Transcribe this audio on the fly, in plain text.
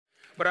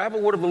But I have a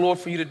word of the Lord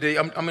for you today.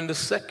 I'm in the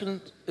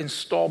second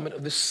installment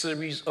of this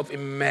series of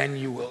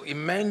Emmanuel.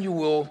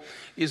 Emmanuel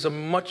is a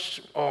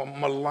much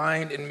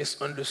maligned and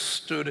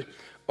misunderstood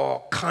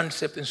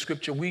concept in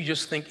Scripture. We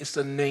just think it's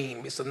a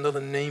name. It's another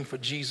name for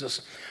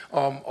Jesus.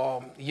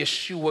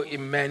 Yeshua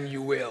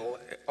Emmanuel.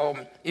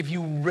 If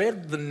you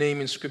read the name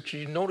in Scripture,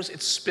 you notice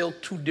it's spelled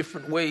two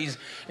different ways,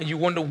 and you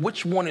wonder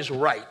which one is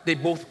right. They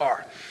both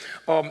are.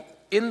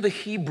 In the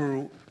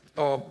Hebrew,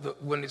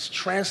 when it's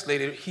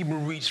translated, Hebrew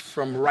reads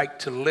from right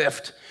to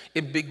left.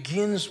 It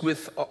begins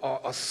with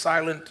a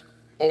silent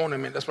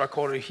ornament. That's why I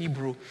call it a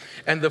Hebrew.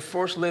 And the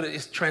first letter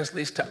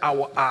translates to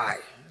our eye.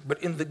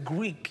 But in the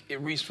Greek, it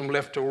reads from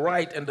left to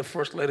right, and the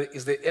first letter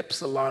is the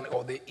epsilon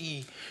or the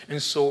E.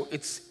 And so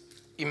it's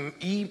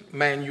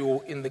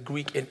Emmanuel in the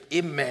Greek and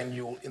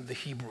Emmanuel in the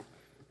Hebrew.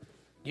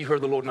 You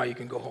heard the Lord, now you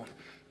can go home.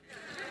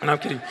 And I'm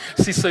kidding.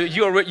 See, so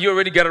you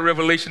already got a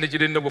revelation that you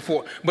didn't know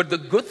before. But the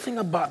good thing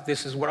about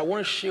this is what I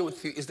want to share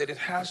with you is that it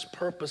has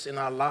purpose in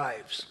our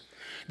lives.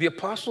 The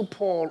Apostle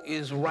Paul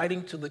is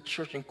writing to the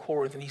church in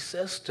Corinth, and he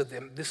says to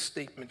them this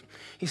statement.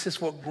 He says,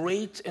 "For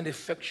great and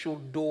effectual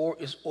door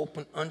is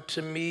open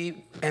unto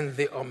me, and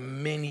there are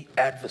many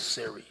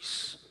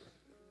adversaries."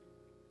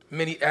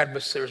 Many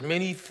adversaries,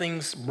 many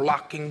things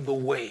blocking the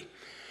way.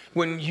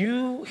 When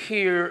you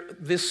hear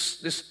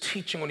this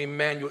teaching on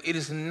Emmanuel, it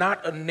is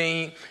not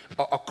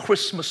a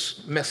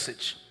Christmas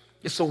message.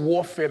 It's a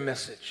warfare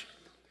message.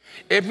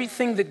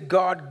 Everything that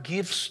God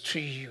gives to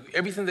you,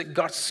 everything that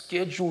God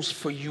schedules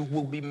for you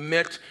will be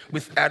met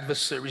with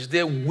adversaries.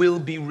 There will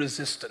be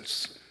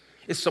resistance.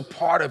 It's a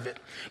part of it.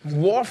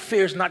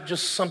 Warfare is not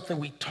just something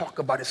we talk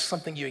about. It's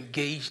something you're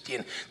engaged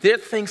in. There are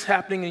things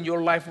happening in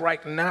your life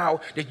right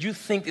now that you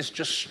think is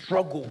just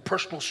struggle,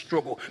 personal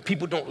struggle.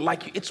 People don't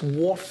like you. It's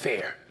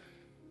warfare.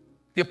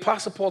 The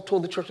Apostle Paul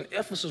told the church in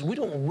Ephesus, we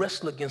don't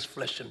wrestle against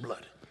flesh and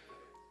blood.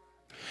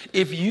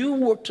 If you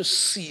were to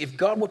see, if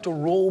God were to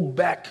roll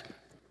back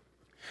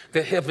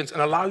the heavens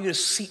and allow you to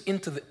see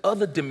into the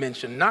other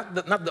dimension, not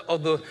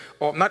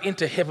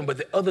into heaven, but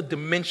the other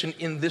dimension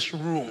in this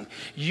room,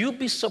 you'd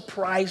be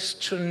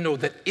surprised to know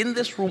that in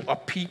this room are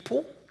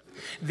people.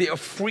 There are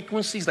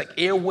frequencies like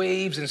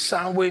airwaves and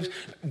sound waves,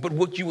 but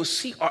what you will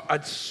see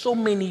are so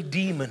many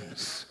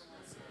demons.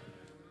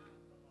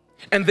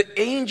 And the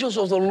angels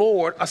of the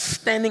Lord are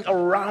standing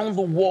around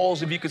the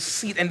walls, if you could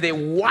see it, and they're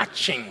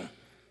watching.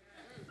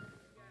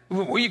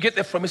 Where you get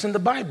that from? It's in the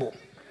Bible.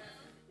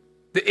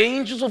 The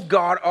angels of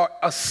God are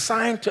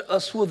assigned to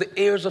us who are the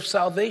heirs of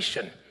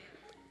salvation.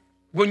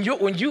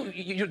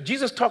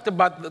 Jesus talked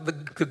about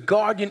the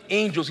guardian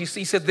angels.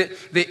 He said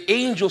that the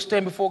angels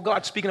stand before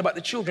God, speaking about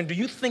the children. Do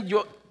you think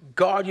your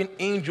guardian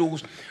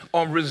angels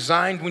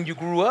resigned when you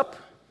grew up?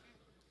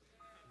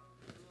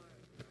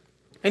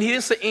 And he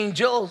didn't say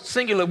angel,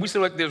 singular. We say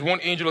like there's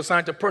one angel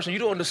assigned to a person. You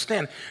don't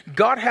understand.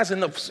 God has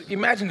enough.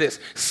 Imagine this.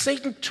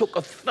 Satan took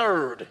a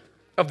third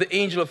of the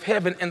angel of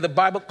heaven, and the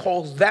Bible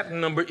calls that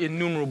number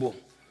innumerable.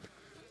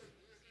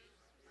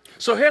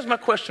 So here's my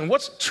question.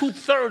 What's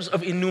 2/3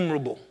 of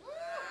innumerable?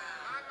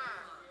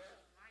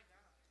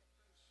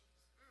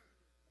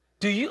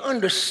 Do you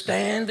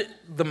understand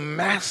the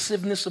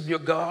massiveness of your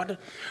God?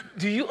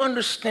 Do you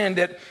understand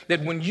that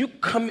when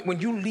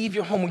you leave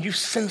your home, when you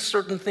sense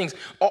certain things,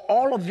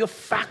 all of your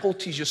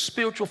faculties, your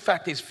spiritual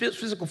faculties,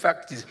 physical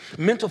faculties,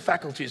 mental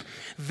faculties,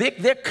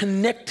 they're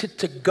connected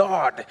to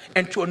God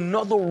and to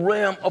another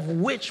realm of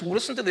which,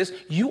 listen to this,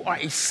 you are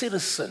a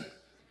citizen.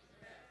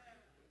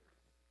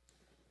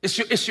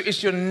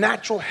 It's your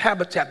natural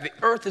habitat. The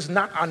earth is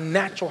not our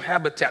natural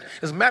habitat.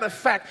 As a matter of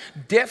fact,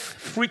 death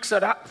freaks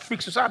us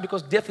out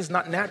because death is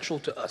not natural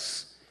to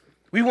us.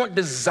 We weren't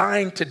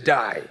designed to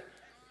die.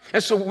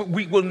 And so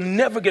we will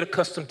never get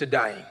accustomed to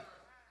dying.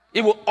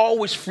 It will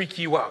always freak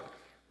you out.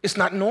 It's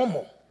not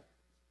normal.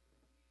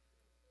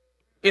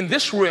 In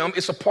this realm,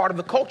 it's a part of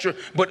the culture,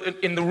 but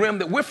in the realm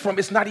that we're from,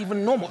 it's not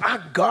even normal.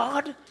 Our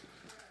God,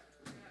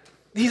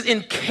 he's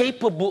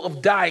incapable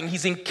of dying.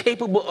 He's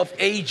incapable of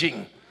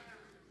aging.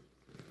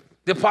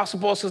 The Apostle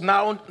Paul says,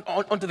 now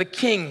unto the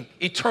King,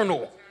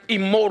 eternal,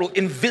 immortal,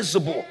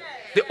 invisible,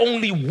 the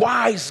only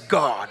wise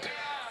God.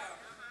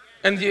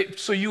 And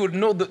so you would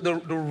know that the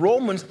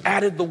Romans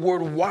added the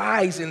word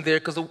wise in there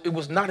because it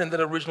was not in that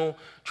original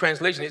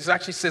translation. It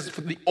actually says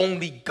for the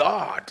only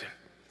God.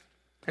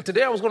 And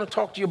today I was going to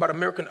talk to you about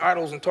American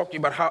idols and talk to you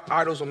about how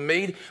idols are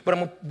made, but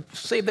I'm going to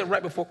save that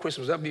right before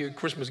Christmas. That'll be a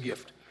Christmas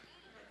gift.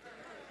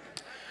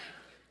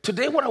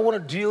 Today, what I want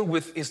to deal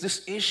with is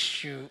this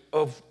issue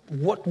of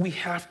what we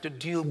have to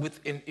deal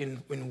with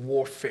in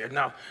warfare.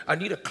 Now, I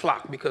need a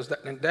clock because that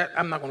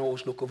I'm not going to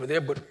always look over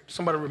there, but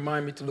somebody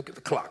remind me to look at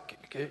the clock,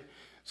 okay?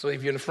 So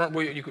if you're in the front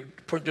row, you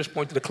could just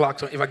point to the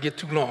clock if I get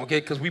too long, okay?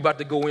 Because we're about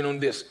to go in on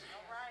this.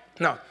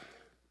 All right. Now,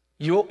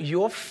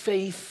 your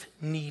faith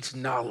needs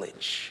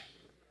knowledge.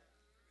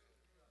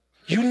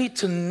 You need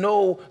to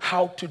know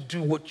how to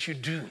do what you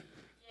do.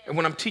 And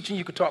when I'm teaching,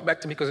 you can talk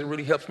back to me because it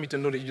really helps me to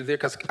know that you're there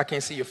because I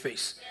can't see your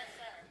face.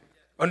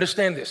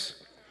 Understand this.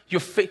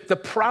 The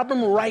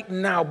problem right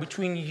now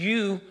between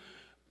you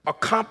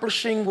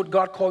accomplishing what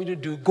God called you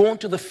to do, going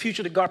to the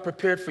future that God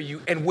prepared for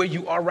you, and where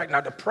you are right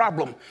now. The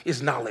problem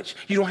is knowledge.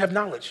 You don't have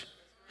knowledge.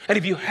 And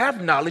if you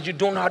have knowledge, you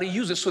don't know how to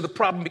use it. So the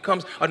problem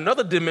becomes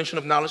another dimension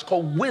of knowledge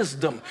called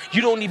wisdom.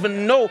 You don't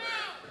even know.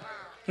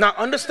 Now,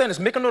 understand this.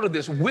 Make a note of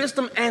this.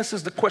 Wisdom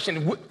answers the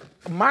question.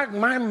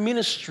 My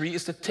ministry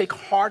is to take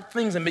hard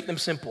things and make them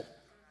simple.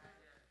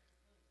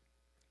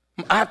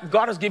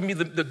 God has given me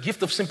the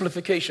gift of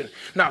simplification.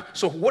 Now,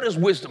 so what is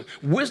wisdom?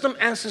 Wisdom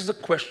answers the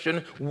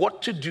question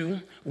what to do,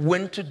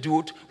 when to do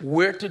it,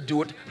 where to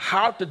do it,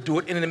 how to do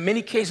it, and in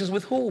many cases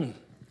with whom.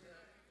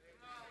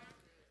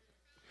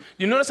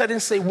 You notice I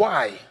didn't say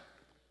why.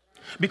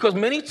 Because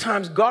many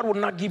times God will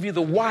not give you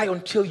the why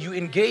until you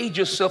engage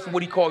yourself in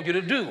what he called you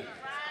to do.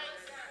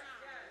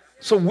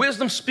 So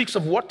wisdom speaks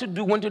of what to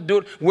do, when to do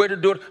it, where to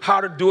do it,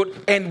 how to do it,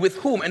 and with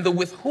whom. And the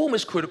with whom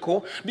is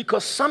critical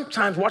because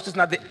sometimes, watch this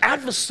now, the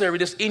adversary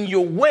that's in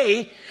your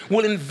way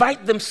will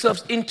invite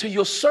themselves into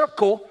your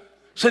circle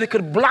so they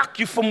could block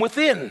you from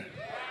within.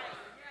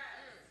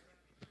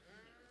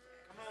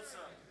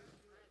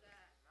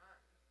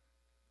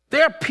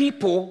 There are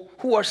people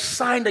who are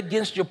signed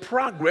against your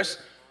progress,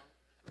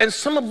 and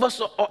some of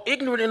us are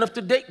ignorant enough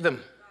to date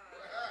them.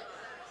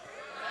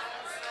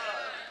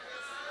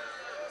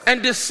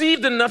 And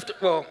deceived enough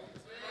to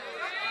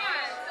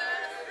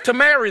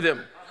marry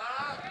them.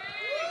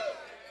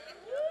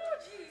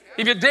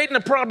 If you're dating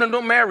a problem,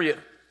 don't marry it.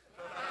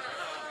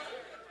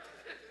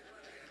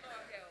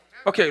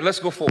 Okay, let's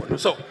go forward.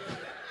 So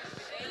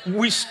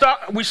we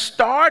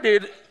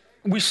started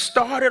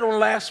on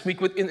last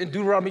week in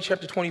Deuteronomy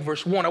chapter 20,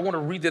 verse 1. I want to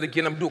read that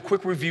again. I'm going to do a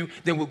quick review,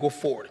 then we'll go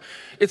forward.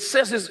 It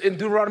says this in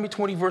Deuteronomy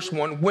 20, verse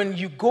 1, when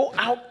you go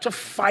out to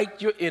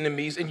fight your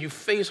enemies and you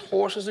face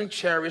horses and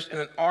chariots and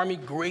an army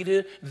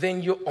greater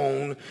than your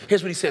own,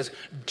 here's what he says,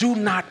 do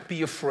not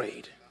be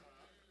afraid.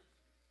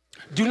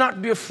 Do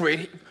not be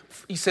afraid.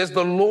 He says,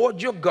 the Lord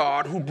your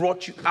God who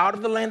brought you out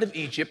of the land of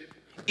Egypt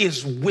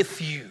is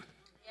with you.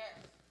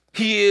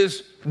 He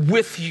is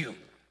with you.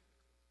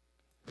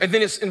 And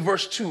then it's in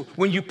verse 2,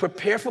 when you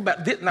prepare for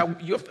battle. Now,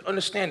 you have to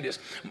understand this.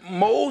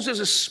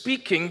 Moses is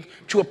speaking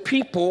to a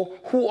people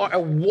who are a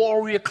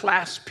warrior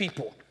class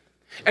people.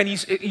 And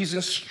he's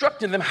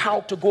instructing them how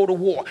to go to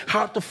war,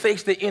 how to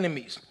face their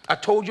enemies. I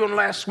told you on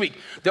last week,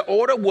 the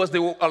order was they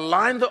will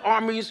align the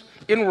armies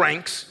in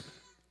ranks,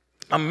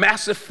 a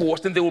massive force,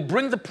 then they will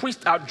bring the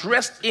priest out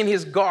dressed in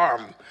his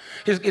garb.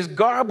 His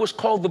garb was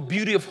called the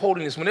beauty of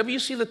holiness. Whenever you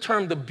see the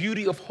term the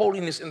beauty of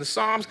holiness in the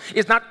Psalms,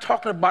 it's not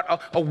talking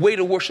about a way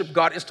to worship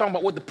God. It's talking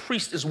about what the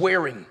priest is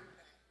wearing.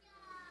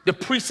 The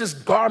priest's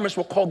garments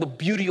were called the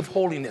beauty of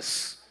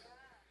holiness.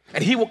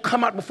 And he will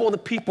come out before the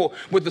people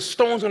with the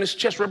stones on his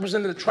chest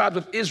representing the tribes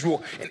of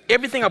Israel. And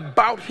everything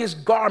about his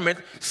garment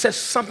says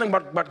something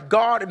about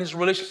God and his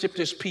relationship to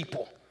his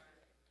people.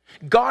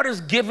 God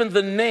is given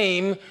the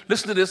name,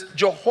 listen to this,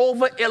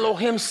 Jehovah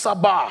Elohim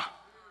Sabah.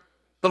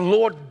 The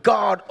Lord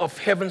God of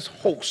heaven's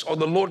hosts, or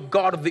the Lord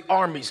God of the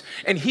armies.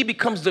 And he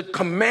becomes the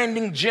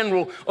commanding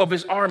general of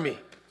his army.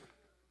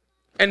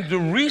 And the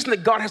reason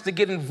that God has to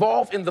get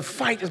involved in the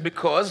fight is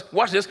because,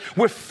 watch this,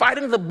 we're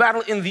fighting the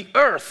battle in the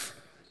earth,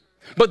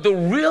 but the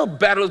real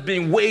battle is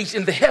being waged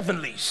in the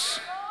heavenlies.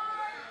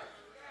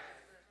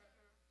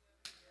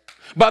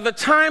 By the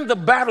time the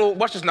battle,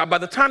 watch this now, by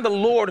the time the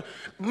Lord,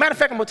 matter of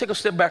fact, I'm going to take a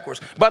step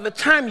backwards. By the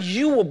time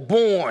you were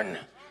born,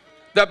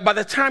 that by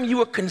the time you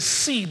were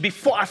conceived,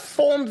 before I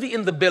formed thee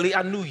in the belly,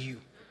 I knew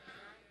you.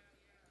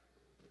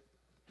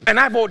 And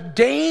I've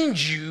ordained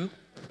you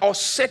or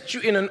set you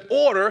in an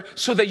order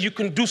so that you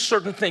can do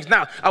certain things.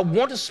 Now, I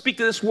want to speak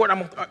to this word.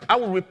 I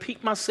will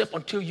repeat myself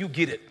until you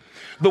get it.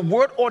 The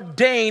word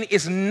ordain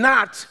is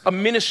not a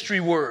ministry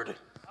word.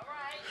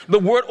 The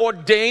word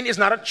ordain is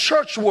not a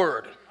church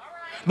word.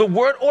 The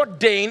word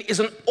ordain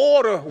is an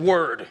order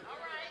word.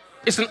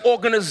 It's an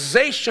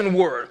organization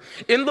word.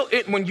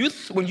 When you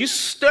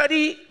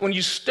study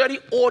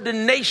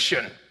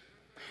ordination,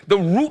 the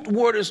root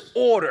word is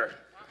order.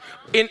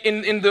 In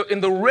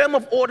the realm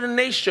of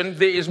ordination,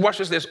 there is, watch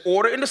this, there's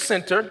order in the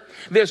center,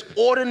 there's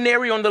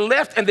ordinary on the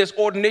left, and there's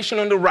ordination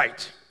on the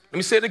right. Let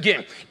me say it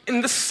again.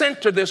 In the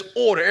center, there's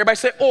order. Everybody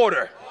say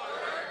order.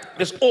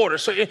 There's order.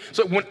 So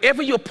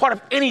whenever you're part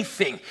of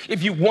anything,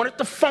 if you want it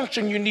to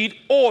function, you need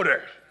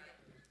order.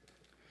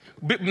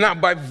 Now,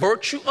 by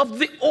virtue of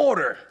the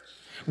order,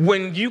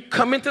 when you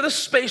come into the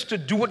space to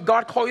do what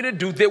God called you to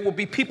do, there will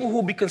be people who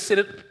will be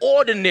considered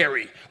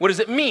ordinary. What does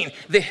it mean?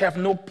 They have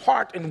no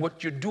part in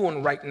what you're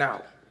doing right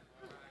now.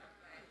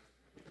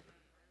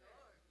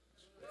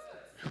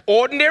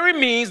 Ordinary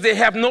means they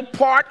have no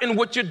part in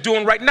what you're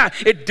doing right now.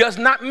 It does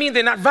not mean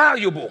they're not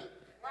valuable.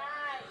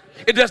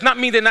 It does not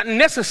mean they're not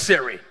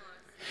necessary.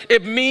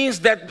 It means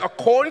that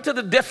according to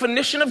the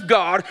definition of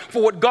God,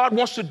 for what God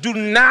wants to do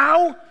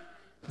now,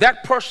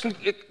 that person,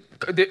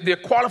 they're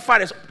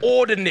qualified as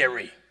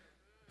ordinary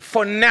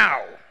for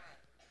now.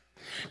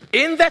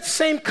 In that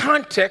same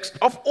context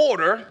of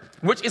order,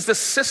 which is the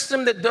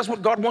system that does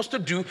what God wants to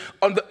do,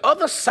 on the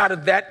other side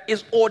of that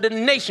is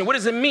ordination. What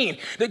does it mean?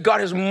 That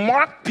God has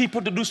marked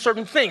people to do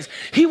certain things.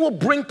 He will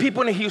bring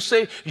people in and he'll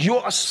say,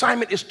 your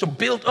assignment is to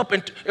build up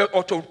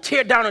or to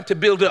tear down and to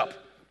build up.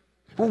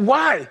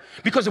 Why?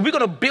 Because if we're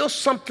going to build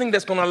something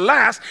that's going to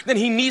last, then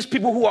he needs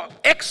people who are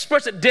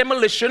experts at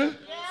demolition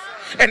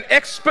and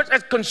experts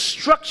at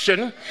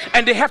construction,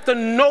 and they have to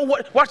know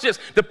what, watch this,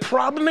 the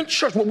problem in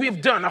church, what we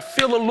have done, I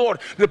feel the Lord,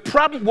 the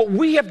problem, what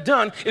we have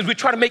done is we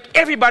try to make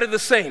everybody the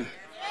same.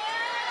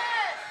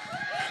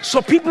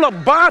 So people are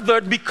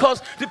bothered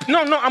because,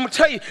 no, I'm going to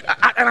tell you,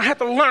 and I had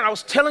to learn. I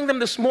was telling them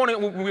this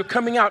morning when we were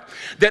coming out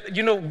that,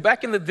 you know,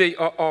 back in the day,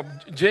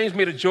 James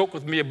made a joke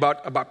with me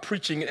about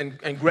preaching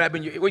and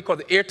grabbing what you call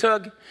the air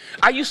tug.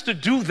 I used to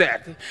do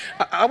that.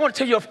 I want to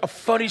tell you a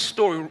funny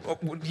story.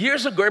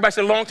 Years ago, everybody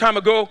said a long time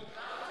ago,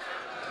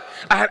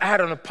 I had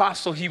an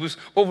apostle, he was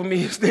over me,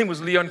 his name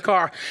was Leon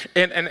Carr,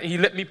 and he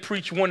let me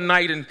preach one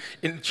night in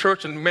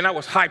church, and man, I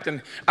was hyped,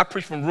 and I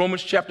preached from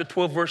Romans chapter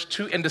 12, verse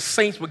 2, and the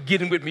saints were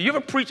getting with me. You ever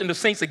preach and the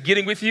saints are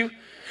getting with you?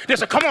 They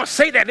said, come on,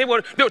 say that. They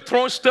were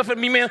throwing stuff at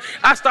me, man.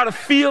 I started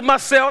feeling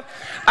myself.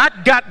 I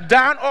got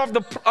down off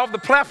the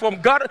platform.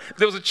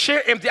 There was a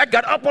chair empty. I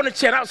got up on the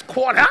chair, and I was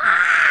quiet.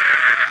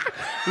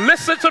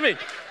 Listen to me.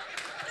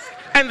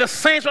 And the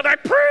saints were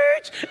like,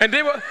 preach. And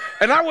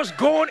I was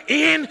going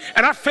in,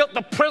 and I felt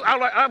the presence.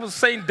 I was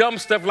saying dumb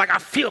stuff like, I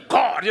feel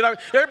God. You know,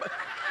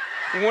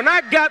 when I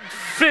got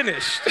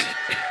finished,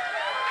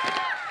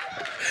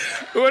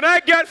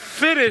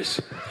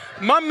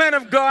 my man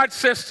of God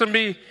says to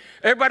me,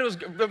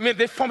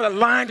 they formed a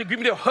line to greet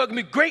me, they'll hug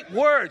me, great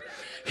word.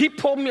 He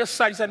pulled me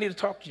aside, he said, I need to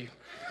talk to you.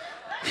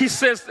 He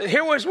says,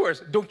 here were his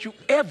words, don't you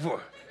ever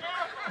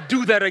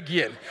do that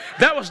again.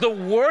 That was the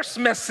worst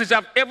message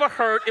I've ever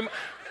heard.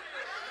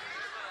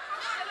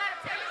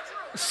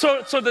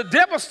 So the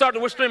devil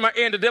started whispering in my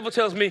ear, and the devil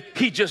tells me,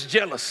 he's just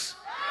jealous.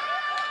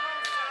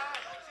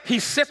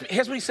 Here's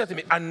what he said to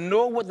me, I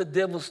know what the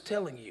devil's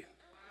telling you.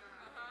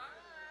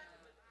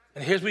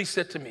 And here's what he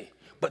said to me,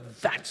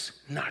 but that's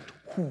not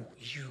who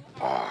you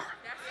are.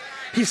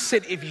 He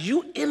said, if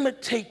you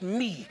imitate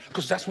me,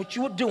 because that's what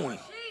you are doing,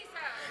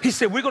 he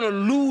said, we're going to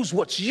lose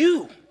what's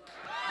you.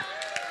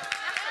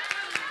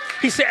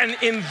 He said, and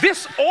in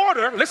this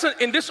order, listen,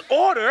 in this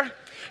order,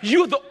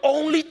 you're the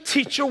only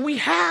teacher we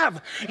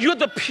have. You're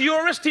the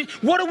purest teacher.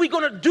 What are we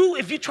going to do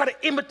if you try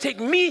to imitate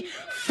me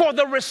for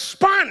the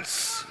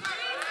response?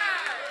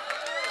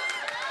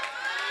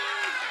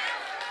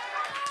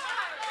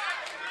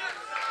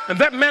 And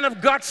that man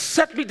of God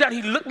set me down.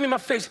 He looked me in my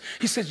face.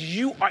 He says,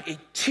 you are a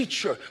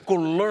teacher. Go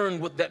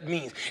learn what that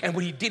means. And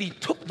what he did, he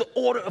took the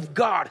order of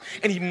God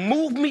and he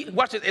moved me.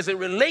 Watch it. As it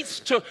relates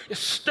to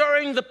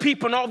stirring the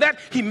people and all that,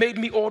 he made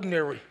me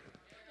ordinary.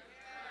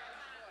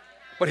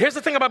 But here's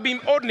the thing about being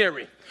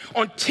ordinary.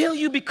 Until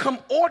you become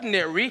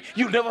ordinary,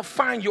 you never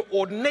find your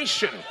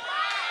ordination.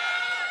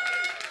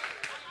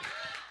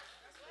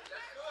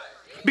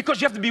 Because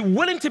you have to be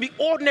willing to be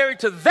ordinary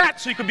to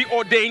that so you can be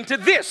ordained to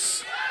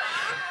this.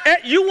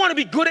 You want to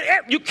be good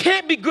at you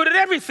can't be good at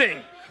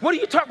everything. What are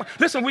you talking about?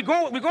 Listen, we're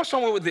going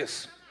somewhere with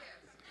this.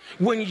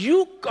 When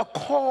you are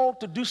called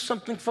to do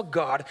something for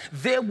God,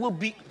 there will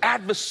be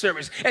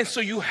adversaries. And so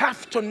you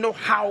have to know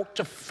how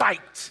to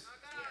fight.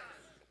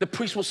 The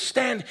priest will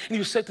stand and he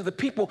will say to the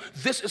people,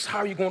 this is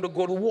how you're going to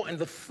go to war. And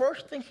the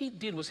first thing he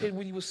did was, here's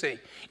what he would say,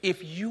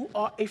 if you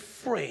are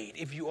afraid,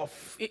 if you are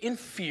in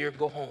fear,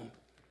 go home.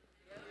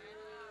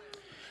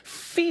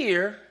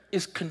 Fear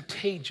is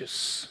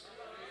contagious.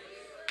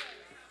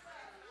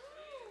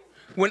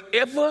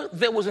 Whenever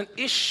there was an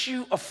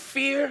issue of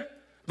fear,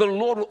 the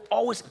Lord will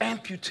always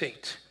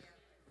amputate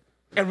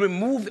and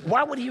remove.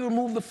 Why would he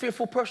remove the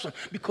fearful person?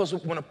 Because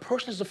when a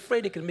person is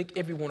afraid, it can make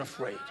everyone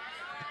afraid.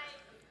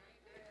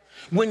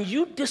 When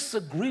you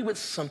disagree with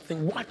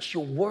something, watch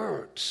your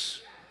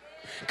words.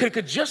 It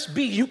could just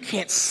be you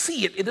can't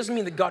see it. It doesn't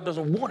mean that God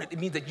doesn't want it. It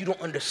means that you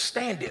don't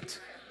understand it.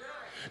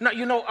 Now,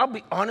 you know, I'll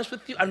be honest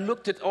with you. I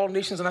looked at All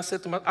Nations and I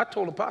said to him, I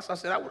told the pastor, I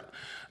said,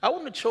 I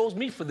wouldn't have chose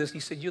me for this.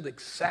 He said, you're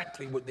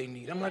exactly what they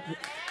need. I'm like,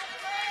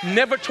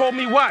 never told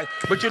me why.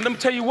 But let me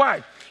tell you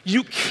why.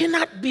 You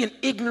cannot be an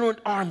ignorant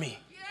army.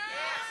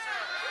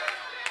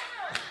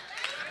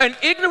 An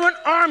ignorant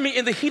army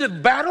in the heat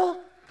of battle,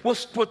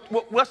 what's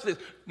this?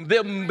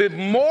 There will be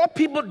more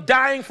people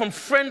dying from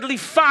friendly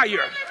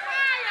fire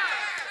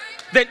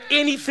than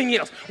anything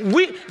else.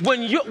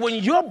 When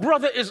your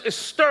brother is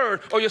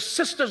stirred or your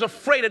sister's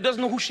afraid and doesn't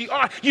know who she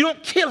are, you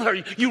don't kill her.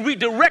 You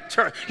redirect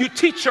her. You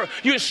teach her.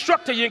 You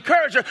instruct her. You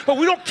encourage her. But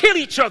we don't kill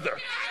each other.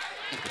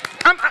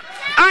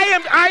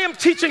 I am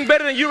teaching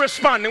better than you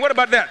responding. What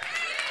about that?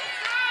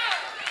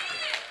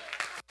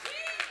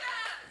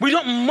 We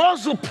don't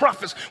muzzle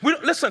prophets.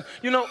 Listen,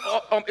 you know,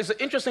 it's an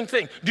interesting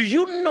thing. Do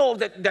you know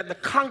that the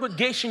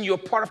congregation you're a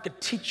part of can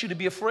teach you to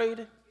be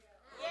afraid?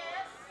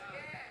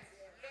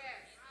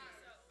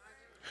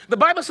 The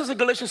Bible says in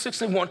Galatians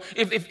 6:1,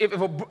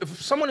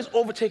 if someone is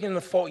overtaken in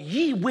the fault,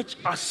 ye which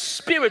are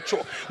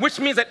spiritual, which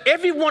means that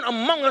everyone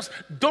among us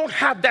don't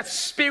have that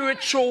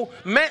spiritual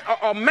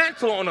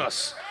mantle on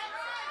us.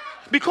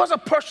 Because a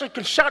person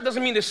can shout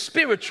doesn't mean they're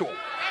spiritual.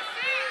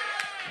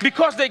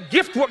 Because their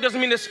gift work doesn't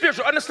mean they're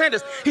spiritual. Understand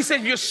this. He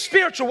said if you're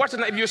spiritual, watch this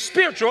now, if you're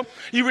spiritual,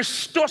 you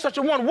restore such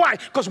a one. Why?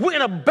 Because we're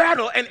in a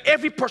battle and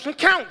every person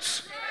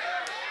counts.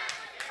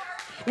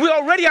 We're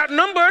already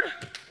outnumbered.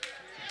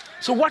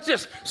 So watch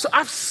this. So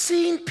I've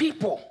seen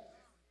people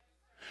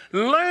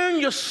learn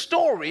your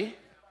story,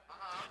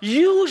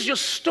 use your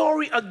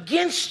story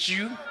against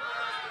you,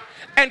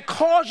 and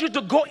cause you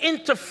to go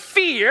into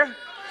fear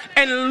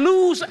and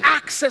lose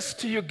access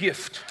to your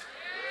gift.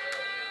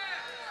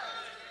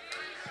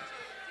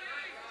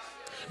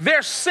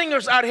 There's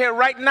singers out here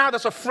right now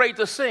that's afraid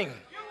to sing.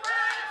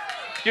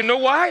 You know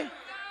why?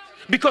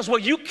 Because where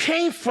you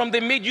came from,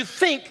 they made you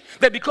think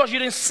that because you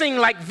didn't sing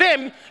like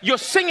them, your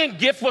singing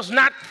gift was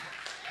not.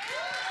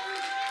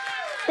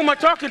 Who am I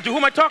talking to? Who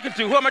am I talking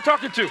to? Who am I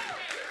talking to?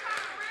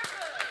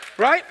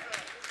 Right?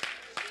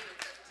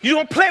 You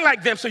don't play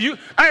like them. So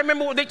I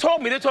remember what they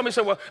told me. They told me,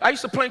 well, I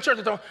used to play in church.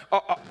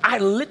 I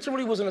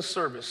literally was in a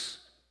service.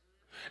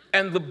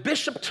 And the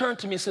bishop turned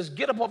to me and says,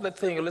 get up off that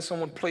thing and let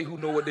someone play who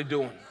know what they're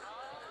doing.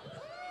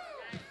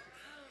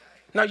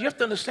 Now, you have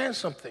to understand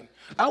something.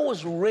 I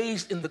was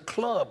raised in the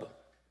club.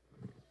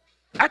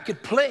 I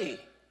could play,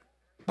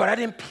 but I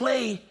didn't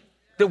play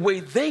the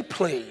way they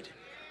played.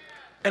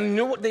 And you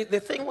know what? The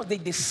thing was, they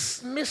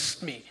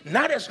dismissed me,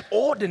 not as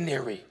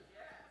ordinary,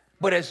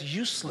 but as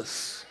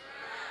useless.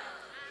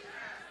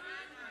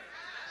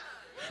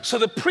 So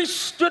the priest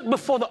stood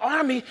before the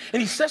army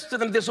and he says to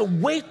them, there's a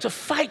way to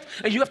fight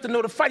and you have to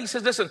know to fight. He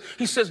says, listen,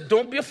 he says,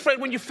 don't be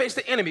afraid when you face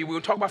the enemy. We'll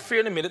talk about fear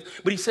in a minute,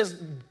 but he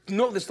says,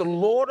 know this, the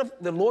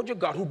Lord your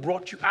God who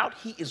brought you out,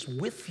 he is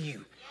with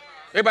you.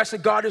 Everybody say,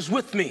 God is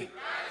with me.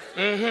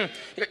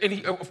 Mm-hmm.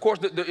 And of course,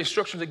 the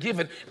instructions are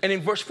given. And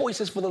in verse 4, he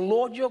says, for the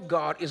Lord your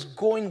God is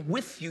going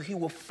with you. He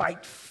will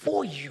fight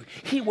for you.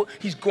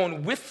 He's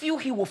going with you.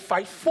 He will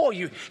fight for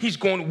you. He's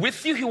going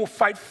with you. He will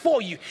fight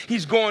for you.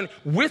 He's going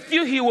with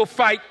you. He will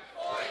fight.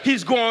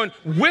 He's going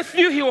with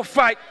you. He will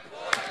fight.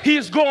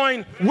 He's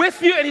going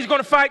with you and he's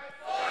going to fight.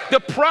 The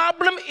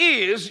problem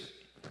is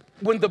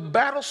when the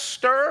battle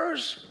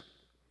stirs,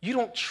 you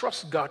don't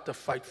trust God to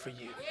fight for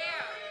you.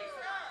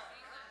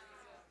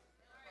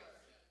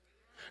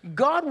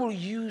 God will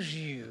use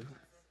you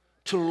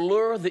to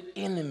lure the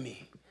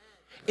enemy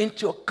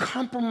into a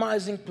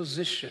compromising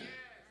position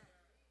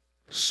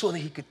so that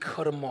he could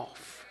cut him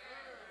off.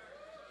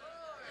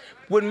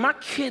 When my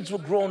kids were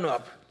growing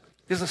up,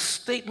 there's a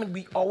statement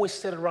we always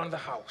said around the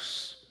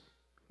house.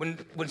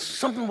 When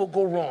something will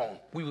go wrong,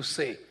 we will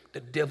say, the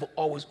devil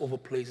always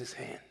overplays his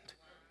hand.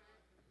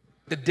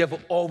 The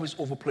devil always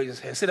overplays his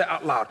hand. Say that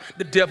out loud.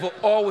 The devil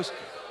always,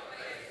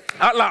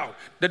 out loud,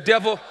 the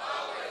devil.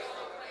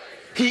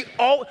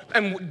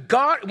 And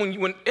God,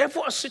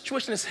 whenever a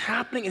situation is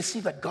happening, it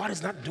seems like God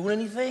is not doing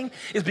anything,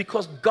 is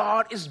because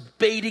God is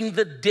baiting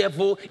the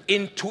devil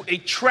into a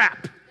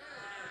trap.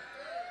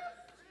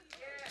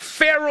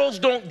 Pharaohs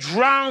don't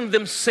drown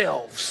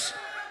themselves.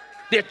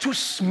 They're too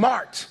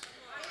smart.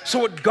 So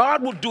what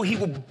God will do, he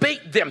will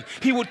bait them.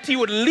 He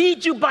would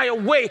lead you by a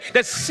way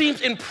that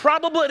seems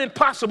improbable and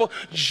impossible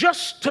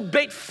just to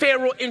bait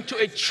Pharaoh into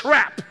a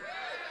trap.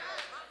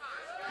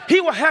 He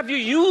will have you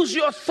use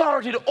your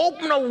authority to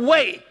open a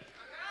way,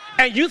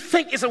 and you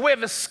think it's a way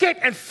of escape,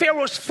 and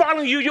Pharaoh is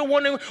following you. You're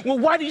wondering, well,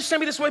 why do you send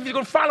me this way if he's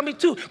going to follow me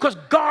too? Because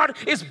God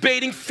is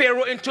baiting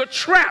Pharaoh into a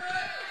trap.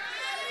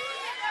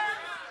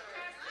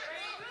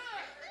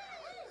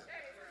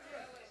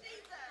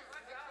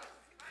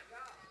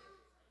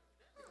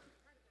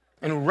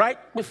 And right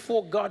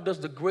before God does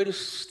the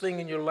greatest thing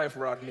in your life,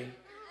 Rodney,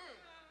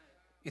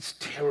 it's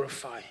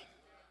terrifying.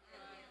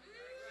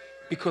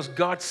 Because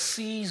God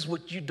sees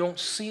what you don't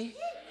see,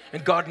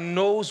 and God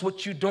knows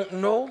what you don't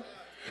know.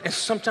 And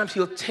sometimes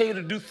he'll tell you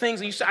to do things,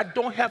 and you say, I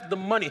don't have the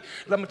money.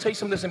 Let me tell you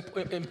something that's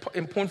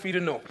important for you to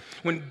know.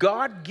 When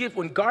God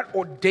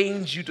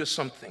ordains you to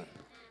something,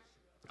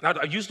 now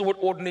I use the word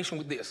ordination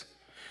with this.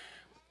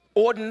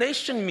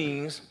 Ordination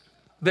means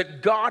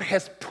that God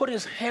has put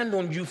his hand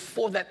on you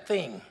for that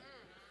thing.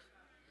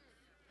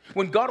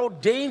 When God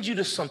ordains you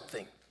to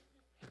something,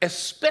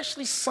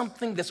 especially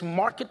something that's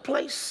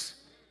marketplace,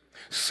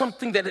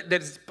 something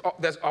that's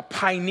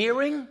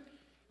pioneering,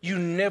 you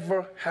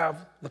never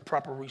have the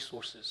proper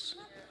resources.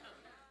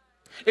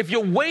 If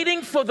you're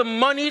waiting for the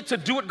money to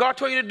do what God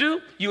told you to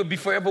do, you will be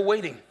forever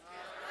waiting.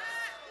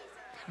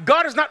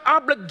 God is not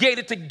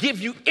obligated to give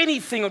you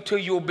anything until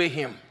you obey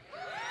him.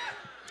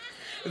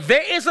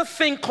 There is a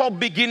thing called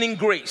beginning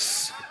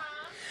grace.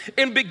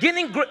 In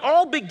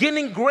all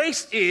beginning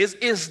grace is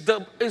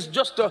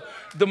just the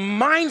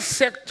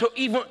mindset to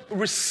even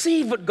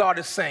receive what God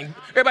is saying.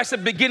 Everybody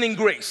said beginning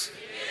grace.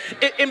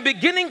 In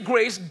beginning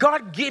grace,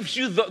 God gives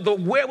you the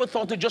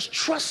wherewithal to just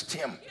trust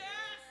him.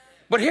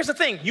 But here's the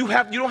thing, you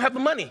don't have the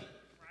money.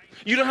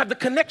 You don't have the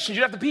connections,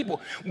 you don't have the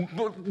people.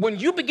 But when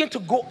you begin to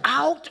go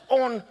out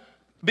on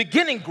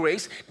beginning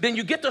grace. Then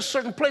you get to a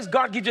certain place,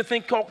 God gives you a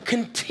thing called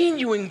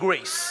continuing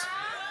grace.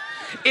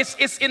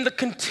 It's in the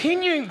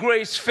continuing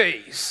grace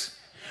phase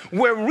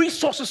where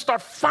resources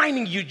start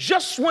finding you.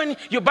 Just when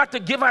you're about to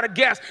give out of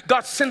gas,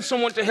 God sends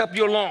someone to help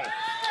you along.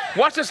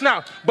 Watch this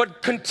now.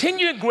 But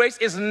continuing grace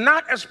is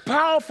not as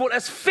powerful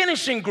as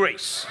finishing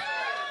grace.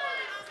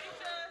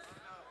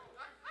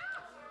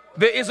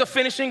 There is a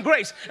finishing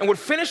grace. And what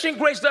finishing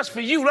grace does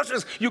for you,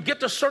 you get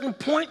to a certain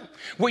point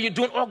where you're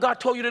doing all God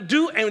told you to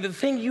do, and the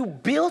thing you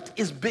built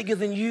is bigger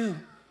than you.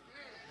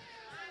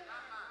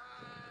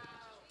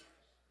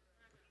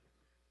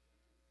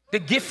 The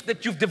gift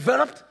that you've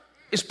developed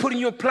is putting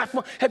you on a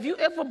platform. Have you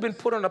ever been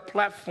put on a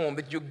platform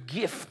that your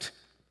gift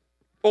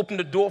opened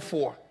the door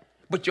for,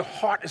 but your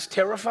heart is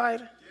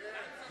terrified?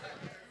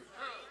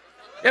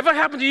 Ever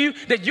happened to you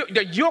that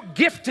your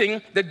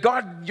gifting, that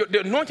God,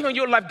 the anointing on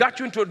your life got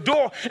you into a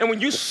door, and when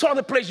you saw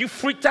the place, you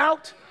freaked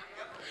out?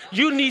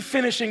 You need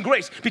finishing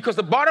grace, because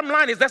the bottom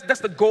line is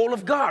that's the goal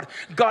of God.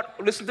 God,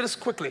 listen to this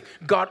quickly.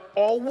 God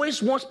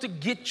always wants to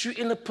get you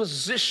in a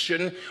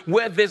position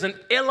where there's an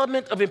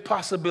element of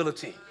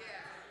impossibility.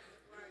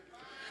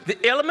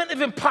 The element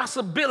of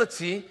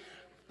impossibility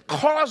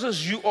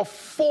causes you or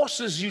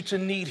forces you to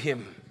need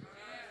him.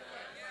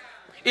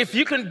 If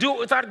you can do it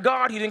without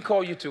God, he didn't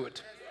call you to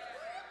it.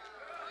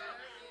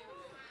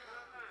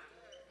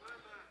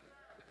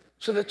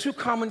 So there are two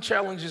common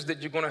challenges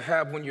that you're going to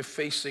have when you're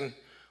facing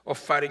or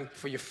fighting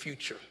for your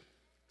future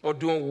or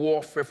doing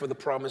warfare for the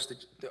promise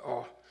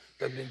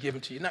that's been given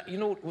to you. Now, you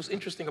know what's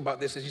interesting about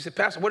this is you said,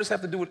 Pastor, what does this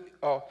have to do with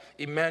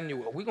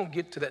EMMANUEL? We're going to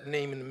get to that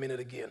name in a minute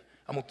again.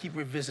 I'm going to keep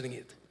revisiting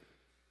it.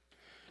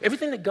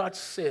 Everything that God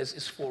says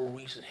is for a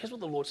reason. Here's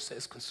what the Lord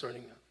says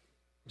concerning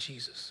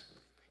Jesus.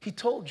 He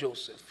told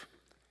Joseph,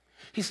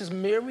 he says,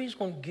 Mary's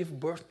going to give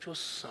birth to a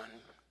son.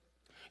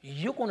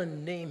 You're going to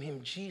name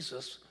him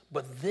Jesus,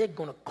 but they're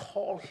going to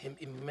call him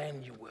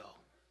Emmanuel.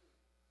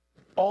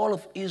 All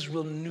of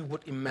Israel knew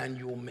what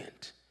Emmanuel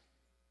meant.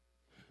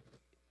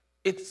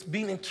 It's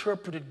being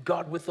interpreted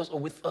God with us or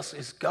with us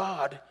is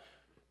God.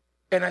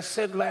 And I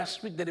said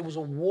last week that it was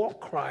a war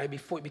cry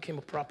before it became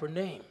a proper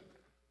name.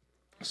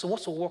 So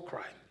what's a war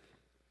cry?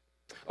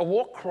 A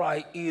war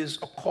cry is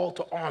a call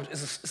to arms.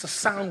 It's a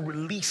sound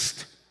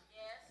released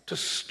to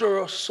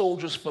stir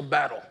soldiers for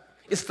battle.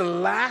 It's the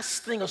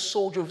last thing a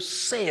soldier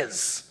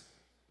says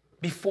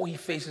before he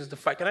faces the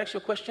fight. Can I ask you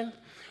a question?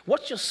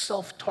 What's your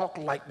self-talk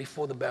like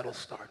before the battle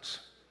starts?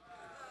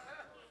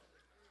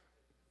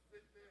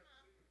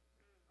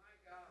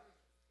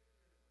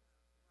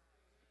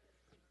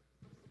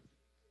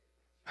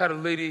 Had a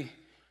lady,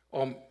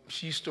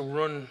 she used to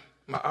run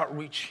my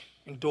outreach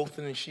in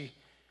Dothan, and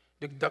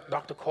the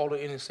doctor called her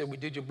in and said, we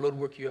did your blood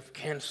work, you have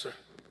cancer.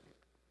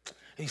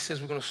 And he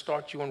says, we're going to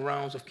start you on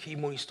rounds of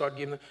chemo. And he started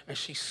giving them, and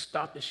she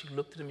stopped and she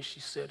looked at him and she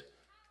said,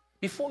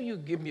 before you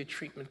give me a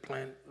treatment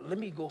plan, let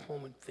me go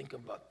home and think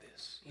about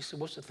this. He said,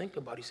 what's to think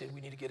about? He said, we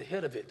need to get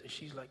ahead of it. And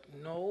she's like,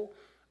 no,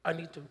 I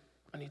need to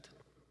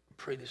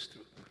pray this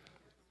through.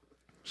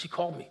 She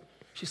called me.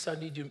 She said,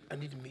 I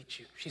need to meet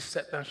you. She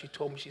sat down, she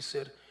told me, she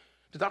said,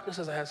 the doctor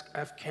says I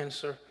have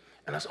cancer.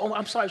 And I said, oh,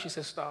 I'm sorry. She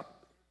said,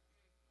 stop.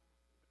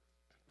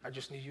 I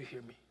just need you to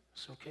hear me.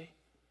 It's okay.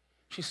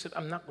 She said,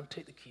 I'm not going to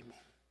take the chemo.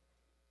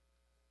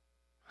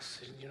 I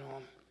said,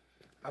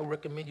 I would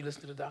recommend you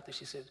listen to the doctor.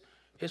 She said,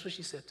 here's what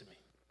she said to me.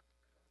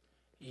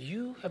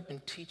 You have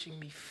been teaching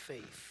me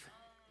faith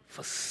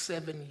for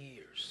 7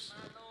 years.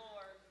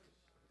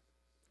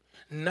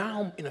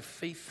 Now I'm in a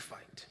faith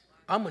fight.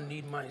 I'm going to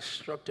need my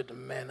instructor to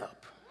man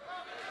up.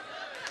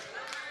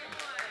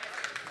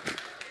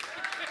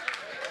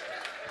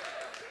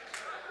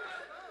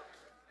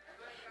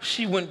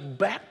 She went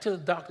back to the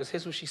doctors.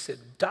 Here's what she said.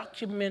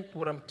 Document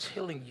what I'm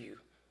telling you.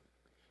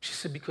 She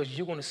said, because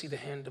you're going to see the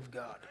hand of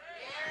God.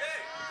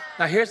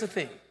 Now, here's the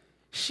thing.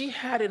 She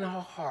had in her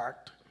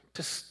heart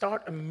to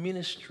start a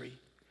ministry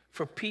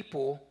for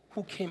people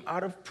who came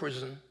out of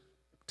prison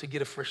to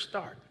get a fresh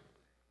start.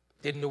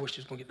 Didn't know where she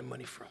was going to get the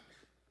money from.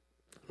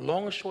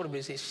 Long and short of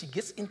it is she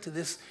gets into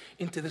this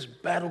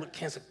battle with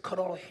cancer, cut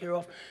all her hair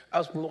off. I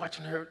was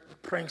watching her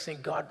praying, saying,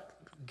 God,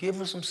 give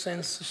her some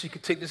sense so she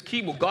could take this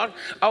chemo. God,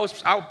 I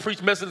would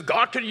preach messages.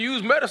 God could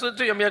use medicine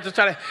too. I mean, I just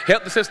try to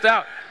help the sister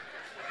out.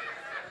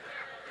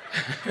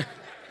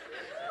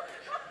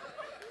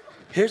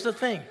 Here's the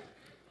thing.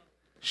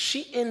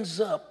 She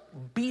ends up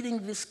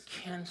beating this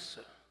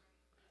cancer.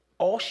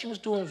 All she was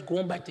doing was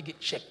going back to get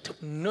checked.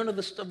 Took none of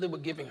the stuff they were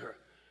giving her.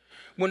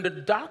 When the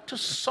doctor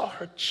saw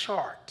her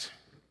chart,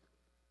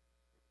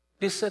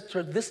 they said to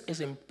her, this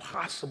is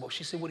impossible.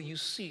 She said, what do you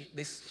see?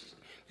 This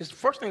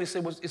first thing they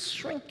said was, it's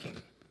shrinking.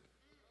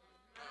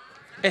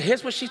 And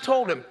here's what she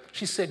told him.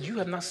 She said, you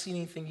have not seen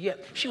anything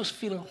yet. She was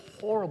feeling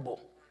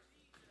horrible.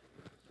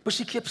 But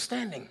she kept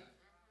standing.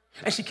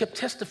 And she kept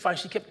testifying.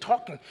 She kept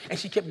talking. And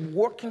she kept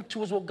working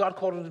towards what God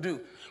called her to do.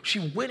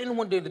 She went in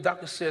one day, the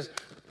doctor says,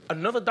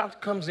 another doctor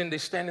comes in, they're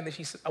standing there,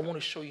 he said, I want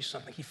to show you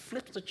something. He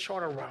flips the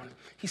chart around.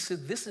 He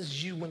said, this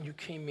is you when you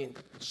came in,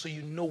 so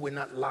you know we're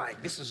not lying.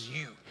 This is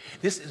you.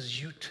 This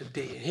is you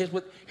today. And here's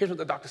what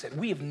the doctor said.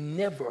 We have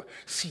never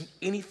seen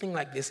anything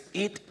like this.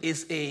 It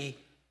is a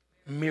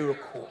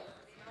miracle.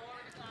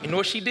 You know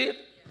what she did?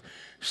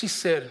 She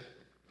said,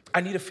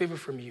 I need a favor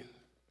from you.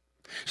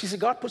 She said,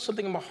 God put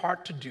something in my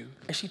heart to do.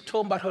 And she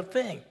told him about her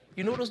thing.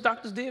 You know what those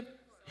doctors did?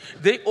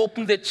 They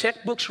opened their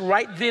checkbooks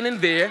right then and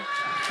there,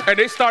 and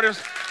they started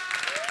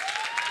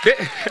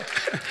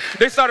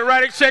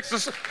writing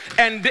checks,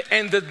 and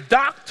the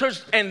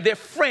doctors and their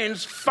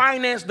friends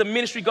financed the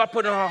ministry God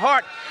put in her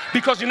heart,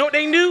 because you know what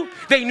they knew?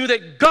 They knew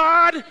that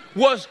God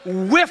was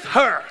with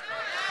her.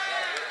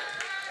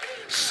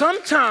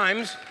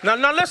 Sometimes, now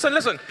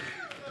listen.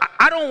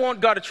 I don't want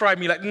God to try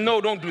me like,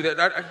 no, don't do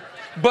that.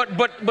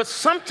 But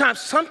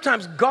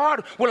sometimes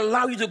God will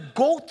allow you to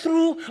go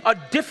through a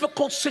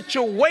difficult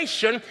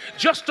situation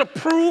just to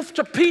prove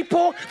to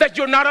people that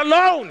you're not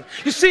alone.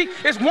 You see,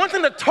 it's one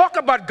thing to talk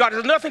about God.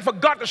 It's another thing for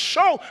God to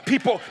show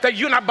people that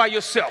you're not by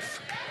yourself.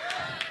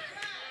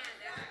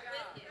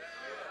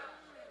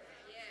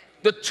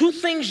 The two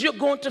things you're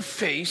going to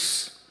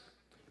face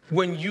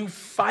when you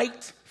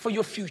fight for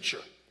your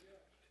future,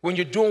 when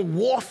you're doing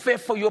warfare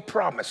for your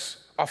promise,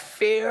 are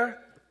fear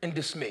and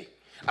dismay.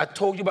 I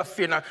told you about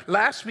fear. Now,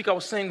 last week I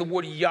was saying the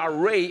word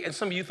Yahweh, and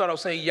some of you thought I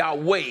was saying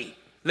Yahweh.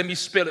 Let me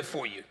spell it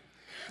for you.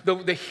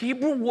 The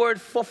Hebrew word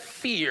for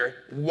fear,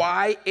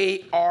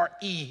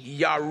 Y-A-R-E,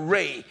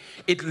 Yahweh,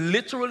 it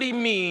literally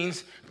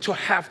means to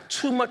have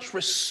too much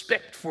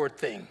respect for a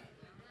thing.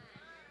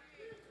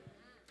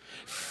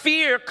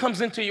 Fear comes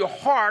into your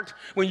heart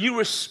when you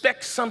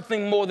respect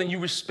something more than you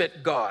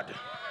respect God.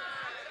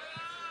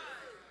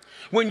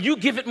 When you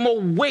give it more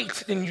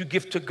weight than you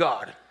give to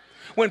God.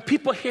 When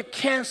people hear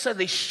cancer,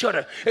 they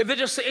shudder. If they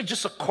just say it's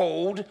just a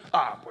cold,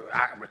 I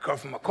recover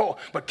from a cold.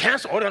 But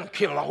cancer, it doesn't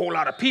kill a whole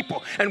lot of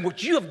people. And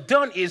what you have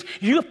done is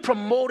you have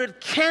promoted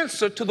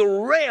cancer to the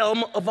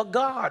realm of a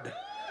god.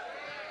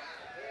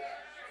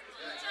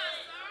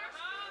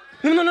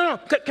 No.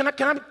 Can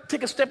I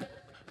take a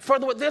step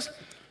further with this?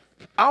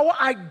 Our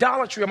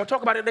idolatry, I'm going to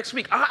talk about it next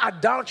week. Our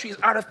idolatry is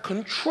out of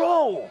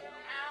control.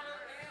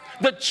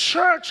 The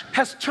church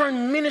has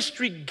turned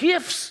ministry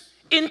gifts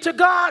into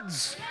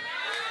gods.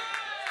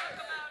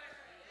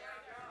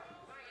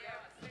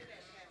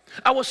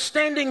 I was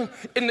standing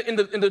in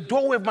the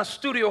doorway of my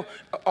studio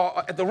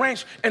at the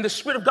ranch, and the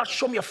Spirit of God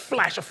showed me a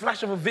flash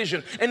of a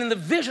vision. And in the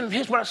vision,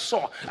 here's what I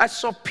saw. I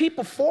saw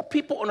 4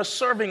 people on a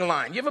serving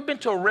line. You ever been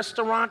to a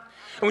restaurant?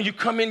 And when you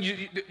come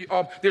in,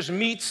 there's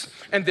meats,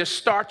 and there's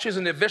starches,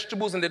 and there's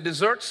vegetables, and there's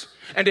desserts.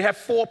 And they have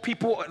 4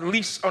 people at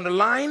least on the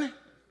line.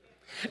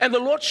 And the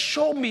Lord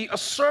showed me a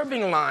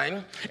serving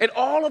line, and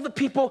all of the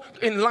people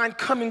in line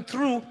coming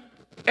through,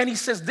 and he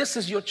says, this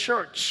is your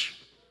church.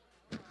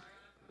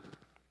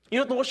 You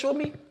know what the Lord showed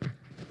me?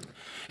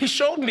 He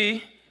showed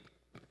me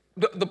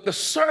the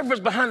servers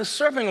behind the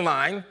serving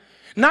line,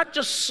 not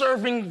just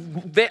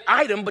serving their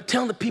item, but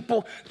telling the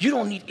people, you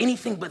don't need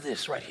anything but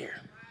this right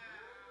here.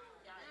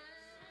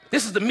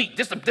 This is the meat.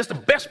 This is the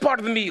best part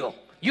of the meal.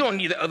 You don't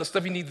need the other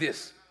stuff. You need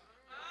this.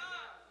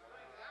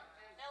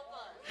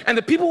 And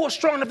the people who are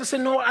strong enough to say,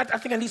 no, I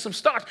think I need some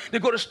starch. They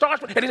go to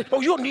starch, and they say,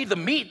 oh, you don't need the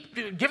meat.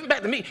 Give them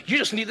back the meat. You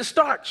just need the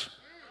starch.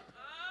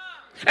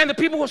 And the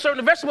people who are serving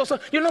the vegetables say,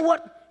 you know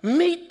what?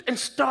 Meat and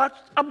starch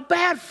are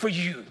bad for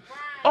you.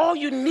 All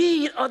you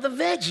need are the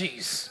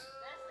veggies.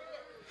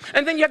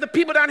 And then you have the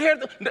people down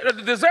here,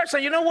 the dessert,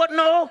 say, you know what?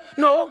 No.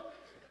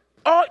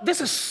 Oh,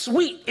 this is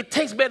sweet. It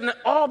tastes better than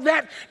all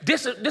that.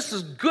 This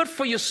is good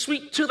for your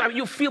sweet tooth. I mean,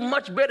 you'll feel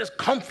much better. It's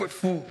comfort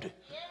food.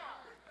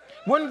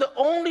 When the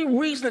only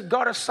reason that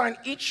God assigned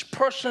each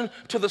person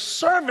to the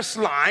service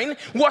line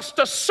was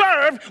to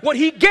serve what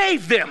he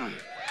gave them.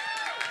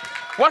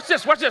 Watch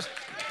this.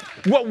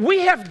 What we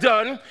have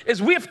done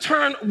is we have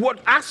turned what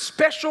our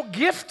special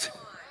gift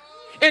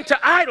into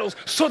idols,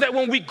 so that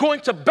when we go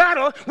into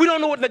battle, we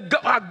don't know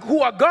who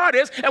our God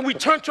is, and we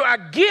turn to our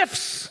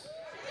gifts.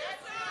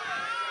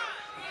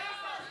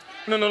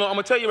 No, I'm going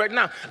to tell you right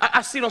now.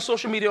 I see it on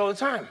social media all the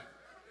time.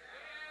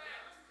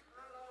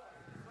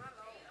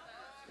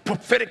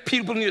 Prophetic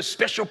people need a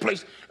special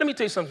place. Let me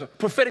tell you something.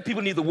 Prophetic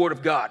people need the word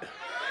of God.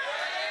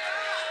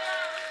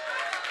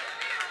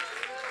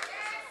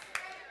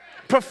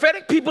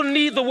 Prophetic people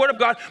need the word of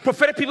God.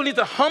 Prophetic people need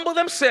to humble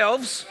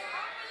themselves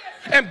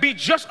and be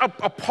just a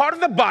part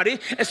of the body,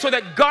 and so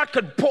that God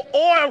could pour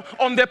oil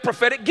on their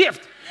prophetic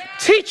gift.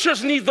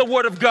 Teachers need the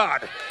word of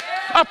God.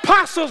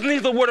 Apostles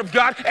need the word of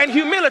God, and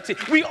humility.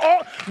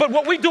 But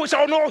what we do is,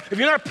 oh no, if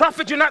you're not a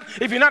prophet, you're not.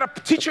 If you're not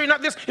a teacher, you're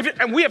not this.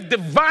 And we have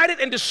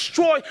divided and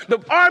destroyed the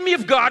army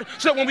of God,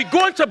 so that when we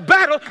go into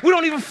battle, we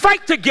don't even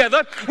fight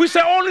together. We say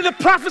only the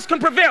prophets can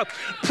prevail.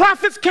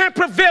 Prophets can't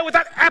prevail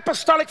without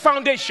apostolic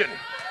foundation.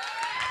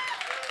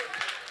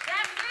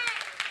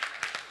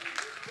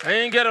 I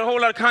ain't get a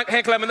whole lot of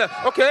hand clapping there.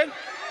 Okay.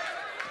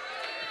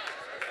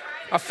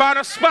 I found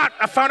a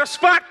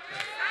spot.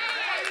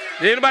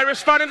 Anybody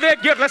responding there?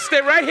 Good. Let's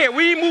stay right here.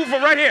 We ain't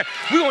moving right here.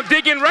 We're going to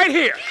dig in right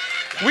here.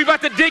 We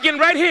about to dig in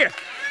right here.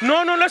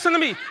 No, listen to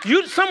me.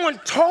 Someone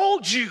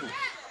told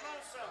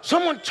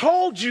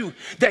you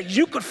that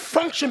you could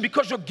function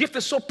because your gift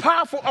is so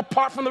powerful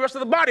apart from the rest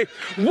of the body.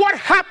 What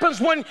happens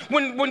when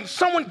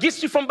someone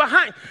gets you from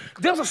behind?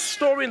 There's a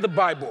story in the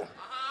Bible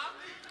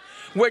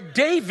where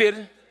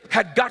David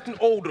had gotten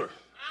older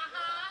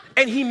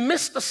and he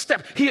missed a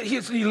step.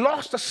 He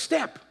lost a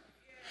step.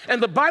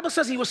 And the Bible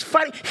says he was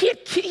fighting.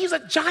 He's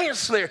a giant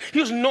slayer. He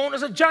was known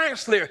as a giant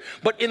slayer.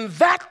 But in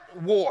that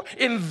war,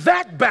 in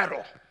that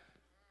battle,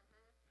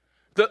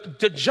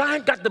 the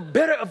giant got the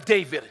better of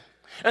David.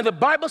 And the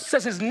Bible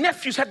says his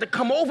nephews had to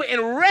come over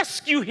and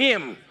rescue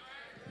him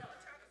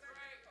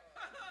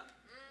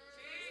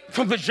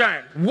from the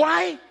giant.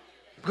 Why?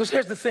 Because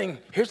here's the thing.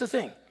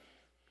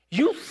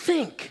 You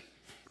think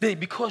that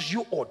because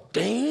you're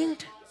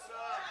ordained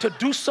to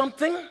do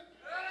something,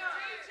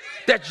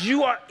 that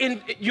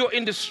you're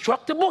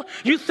indestructible?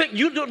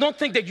 You don't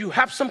think that you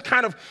have some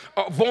kind of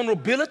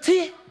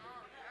vulnerability?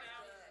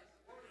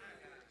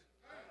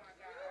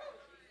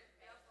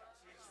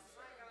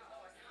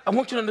 I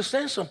want you to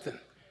understand something.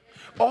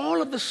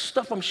 All of the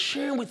stuff I'm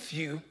sharing with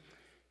you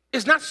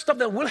is not stuff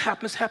that will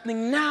happen, it's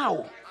happening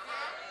now.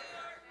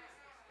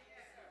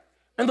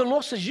 And the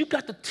Lord says, you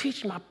got to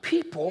teach my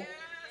people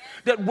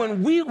that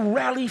when we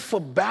rally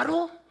for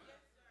battle,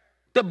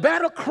 the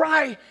battle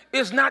cry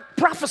is not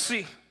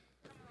prophecy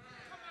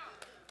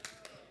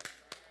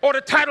or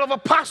the title of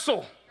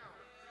apostle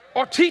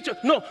or teacher.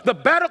 No, the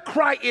battle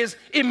cry is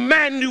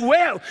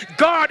EMMANUEL.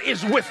 God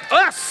is with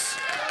us.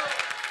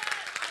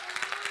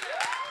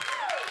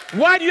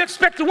 Why do you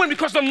expect to win?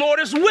 Because the Lord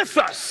is with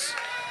us.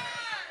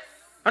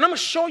 And I'm going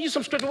to show you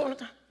some scripture.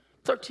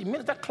 13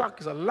 minutes, that clock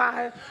is a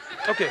lie.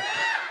 Okay,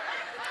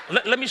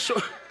 let me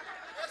show.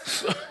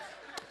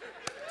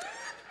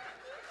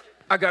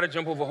 I got to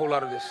jump over a whole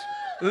lot of this.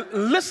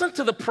 Listen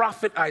to the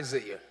prophet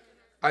Isaiah.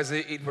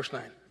 Isaiah 8 verse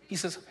 9. He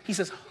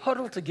says,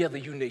 huddle together,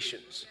 you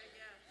nations,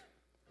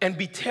 and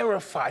be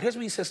terrified. Here's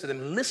what he says to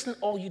them. Listen,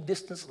 all you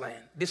distant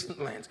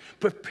lands.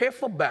 Prepare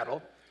for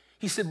battle.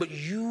 He said, but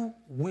you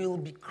will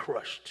be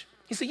crushed.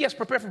 He said, yes,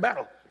 prepare for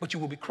battle, but you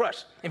will be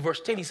crushed. In verse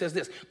 10, he says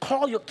this,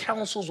 call your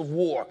councils of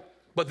war,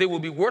 but they will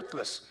be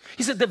worthless.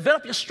 He said,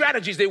 develop your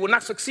strategies, they will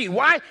not succeed.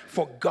 Why?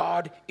 For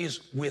God is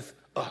with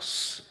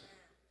us.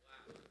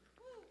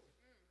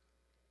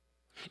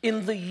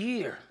 In the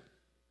year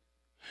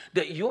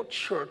that your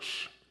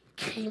church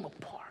came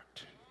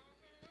apart,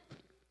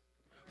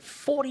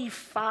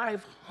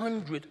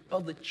 4,500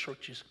 other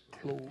churches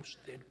closed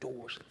their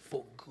doors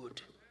for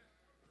good.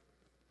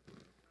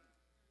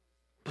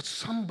 But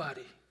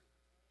somebody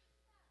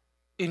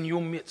in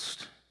your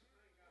midst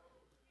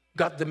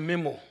got the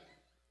memo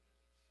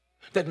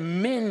that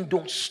men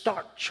don't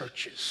start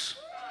churches.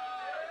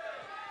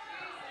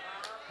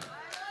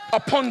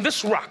 Upon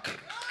this rock,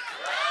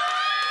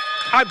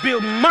 I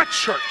build my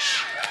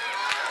church,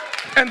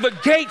 and the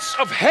gates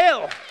of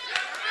hell,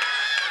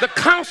 the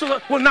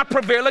counselor, will not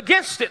prevail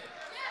against it.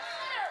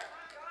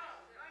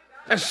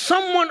 And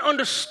someone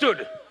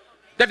understood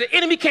that the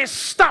enemy can't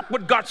stop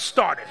what God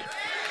started.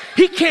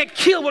 He can't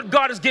kill what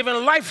God has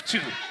given life to.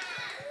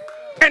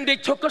 And they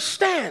took a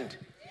stand.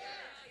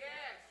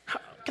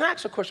 Can I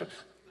ask a question?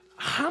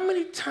 How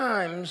many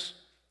times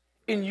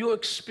in your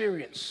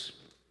experience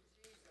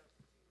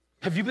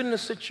have you been in a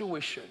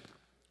situation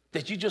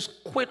that you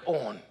just quit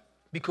on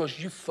because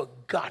you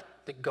forgot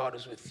that God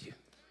is with you?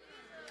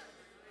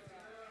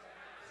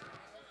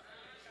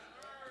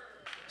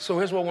 So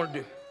here's what I want to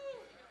do.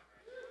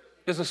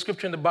 There's a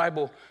scripture in the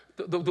Bible.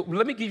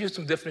 Let me give you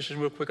some definitions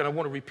real quick, and I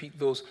want to repeat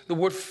those. The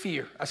word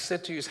fear, I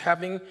said to you, is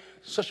having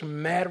such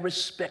mad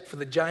respect for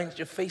the giants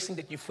you're facing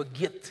that you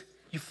forget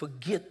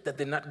that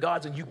they're not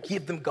gods, and you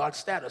give them God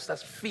status.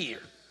 That's fear.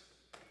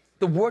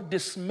 The word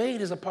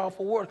dismayed is a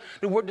powerful word.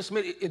 The word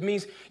dismayed, it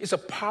means it's a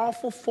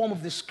powerful form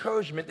of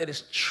discouragement that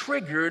is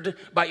triggered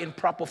by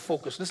improper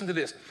focus. Listen to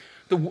this.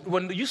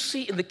 When you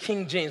see in the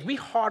King James, we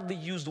hardly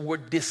use the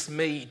word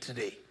dismayed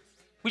today.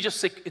 We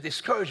just say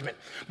discouragement.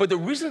 But the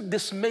reason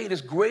dismayed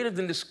is greater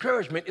than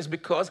discouragement is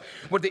because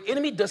what the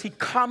enemy does, he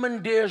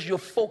commandeers your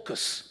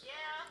focus. Yeah.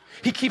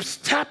 He keeps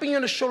tapping you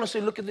on the shoulder and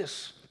saying, look at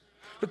this.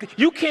 Look,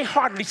 you can't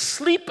hardly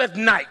sleep at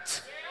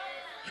night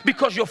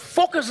because your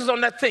focus is on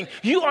that thing.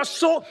 You are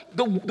so,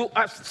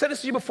 I've said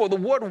this to you before, the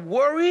word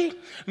worry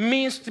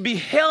means to be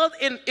held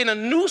in a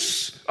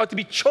noose or to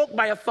be choked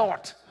by a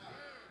thought.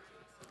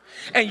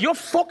 And your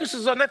focus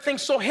is on that thing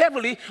so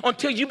heavily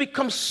until you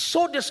become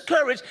so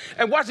discouraged.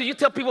 And watch it, you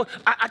tell people,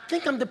 I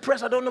think I'm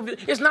depressed. I don't know.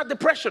 It's not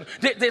depression.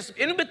 There's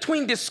in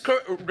between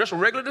just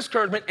regular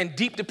discouragement and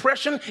deep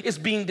depression is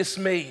being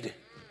dismayed.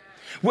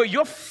 Where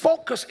your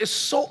focus is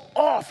so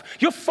off.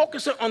 You're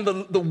focusing on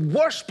the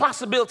worst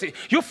possibility.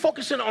 You're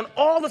focusing on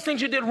all the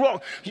things you did wrong.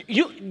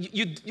 You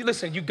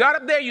listen, you got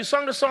up there, you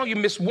sung the song, you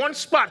missed one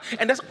spot,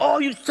 and that's all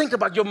you think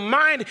about. Your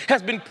mind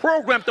has been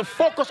programmed to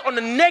focus on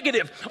the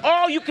negative.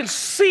 All you can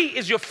see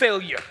is your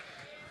failure.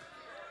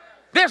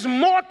 There's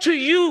more to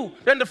you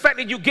than the fact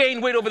that you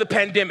gained weight over the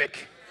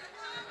pandemic.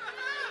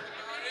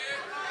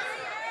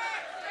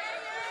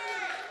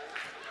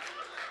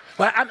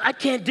 Well, I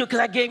can't do it because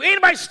I gave.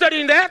 Anybody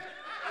studying that?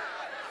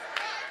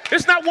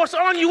 It's not what's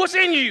on you, what's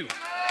in you.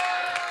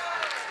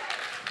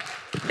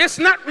 It's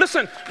not,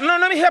 listen, no,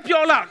 let me help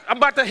y'all out. I'm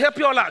about to help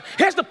y'all out.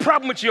 Here's the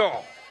problem with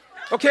y'all,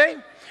 okay?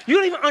 You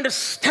don't even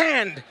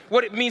understand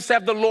what it means to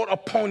have the Lord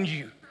upon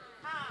you.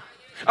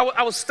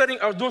 I was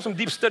doing some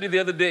deep study the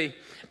other day,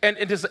 and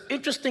there's an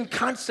interesting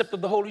concept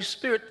of the Holy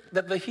Spirit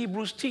that the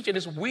Hebrews teach, and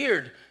it's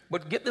weird,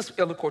 but get this,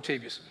 Elder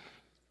Cortavius.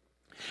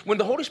 When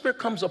the Holy Spirit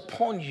comes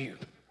upon you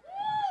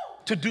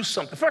to do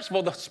something, first of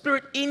all, the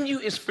Spirit in you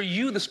is for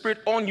you, the Spirit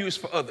on you is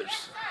for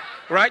others,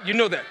 right? You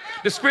know that.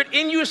 The Spirit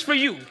in you is for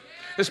you.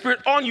 The Spirit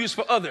on you is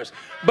for others.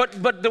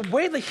 But the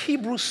way the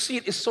Hebrews see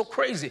it is so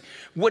crazy.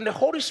 When the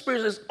Holy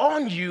Spirit is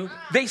on you,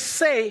 they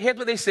say, here's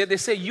what they said, they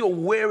say you're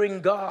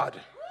wearing God.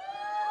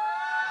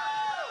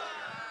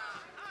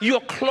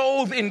 You're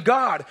clothed in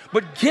God.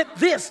 But get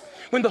this,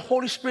 when the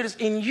Holy Spirit is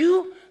in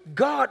you,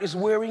 God is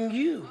wearing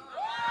you.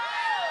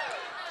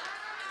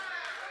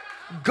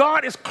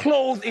 God is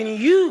clothed in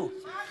you.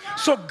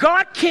 So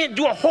God can't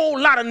do a whole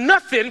lot of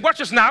nothing, watch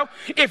this now,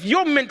 if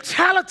your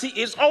mentality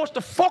is always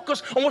to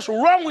focus on what's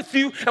wrong with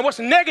you and what's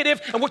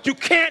negative and what you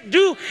can't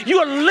do. You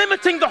are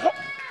limiting the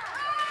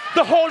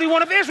Holy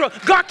One of Israel.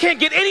 God can't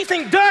get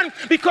anything done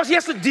because he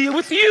has to deal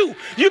with you.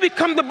 You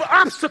become the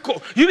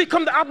obstacle. You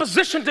become the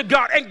opposition to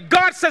God. And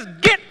God says,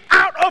 get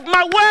out of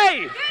my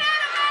way.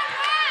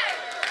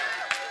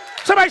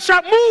 Somebody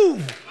shout, move.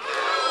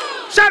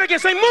 Move. Shout again,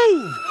 say, move.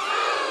 Move.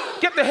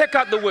 Get the heck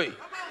out the way.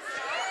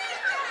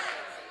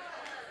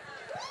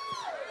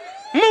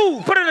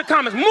 Move. Put it in the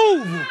comments.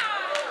 Move.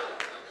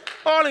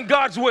 All in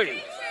God's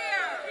way.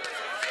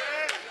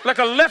 Like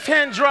a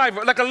left-hand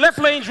driver, like a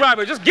left-lane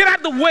driver. Just get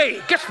out the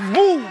way. Just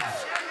move.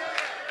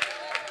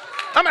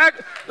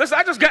 Listen,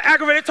 I just got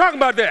aggravated talking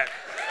about that.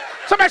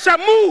 Somebody shout,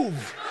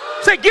 move.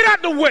 Say, get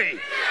out the way.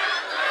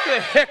 Get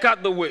the heck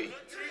out the way.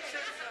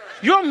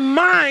 Your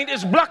mind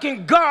is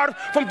blocking God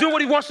from doing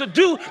what he wants to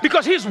do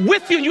because he's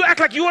with you and you act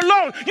like you're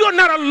alone. You're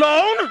not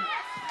alone.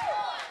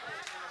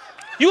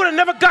 You would have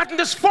never gotten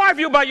this far if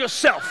you're by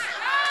yourself.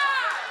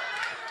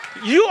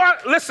 You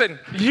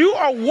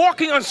are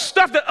walking on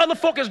stuff that other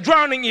folk is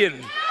drowning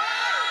in.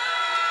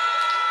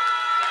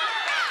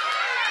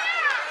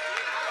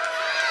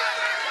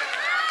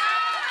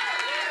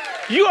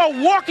 You are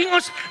walking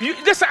on,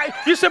 you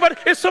say, but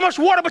it's so much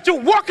water, but you're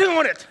walking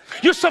on it.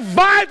 You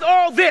survived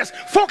all this.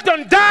 Folk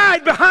done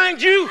died behind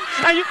you,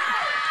 and you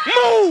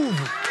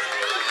move.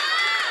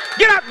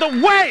 Get out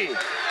the way.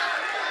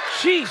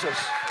 Jesus.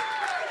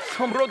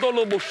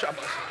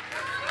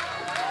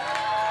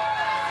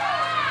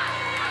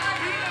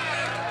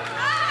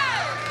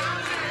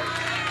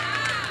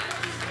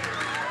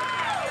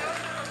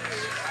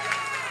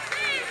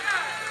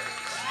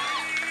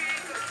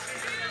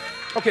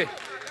 Okay,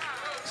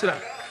 sit down.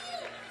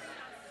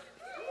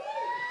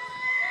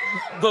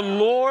 The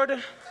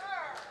Lord,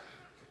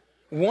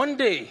 one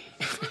day,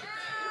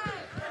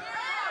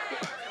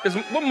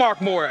 what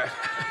Mark Moore at?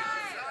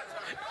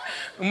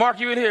 Mark,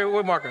 you in here?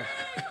 Where Mark at?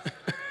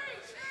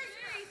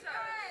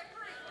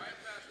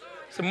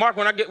 So Mark,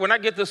 when I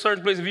get to a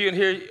certain place of you in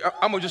here,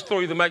 I'm gonna just throw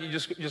you the mic. You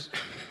just.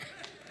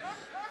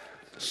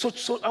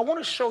 So I want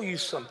to show you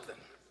something.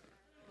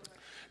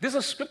 There's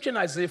a scripture in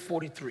Isaiah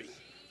 43,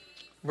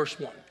 verse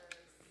 1.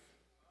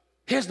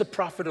 Here's the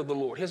prophet of the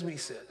Lord. Here's what he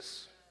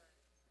says.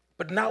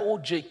 But now, O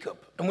Jacob,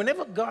 and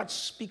whenever God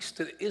speaks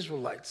to the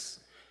Israelites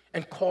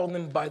and calls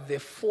them by their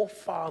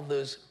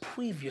forefathers'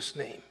 previous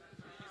name,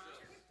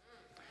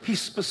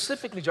 he's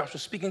specifically, Joshua,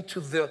 speaking to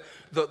the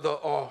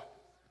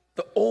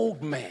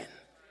old man,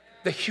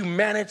 the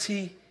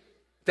humanity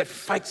that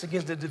fights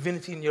against the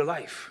divinity in your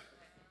life.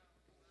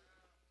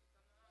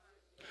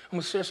 I'm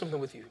going to share something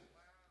with you.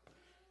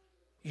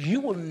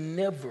 You will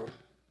never,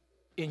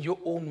 in your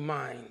own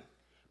mind,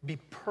 be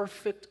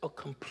perfect or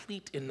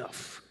complete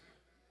enough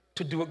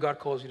to do what God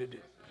calls you to do.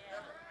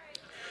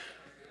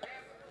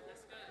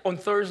 On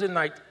Thursday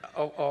night,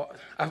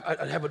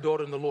 I have a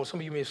daughter in the Lord. Some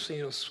of you may have seen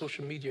it on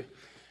social media.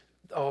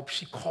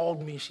 She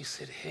called me and she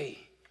said, hey,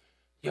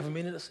 you have a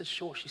minute? I said,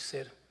 sure. She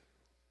said,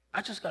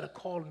 I just got a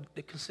call.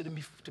 They consider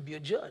me to be a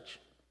judge.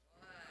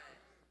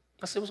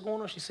 I said, what's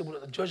going on? She said, well,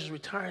 the judge is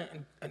retiring,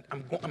 and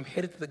I'm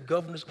headed to the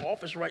governor's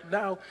office right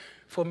now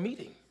for a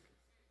meeting.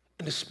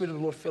 And the Spirit of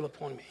the Lord fell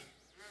upon me.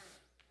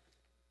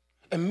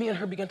 And me and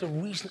her began to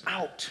reason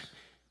out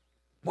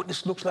what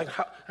this looks like.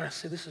 And I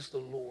said, this is the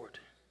Lord.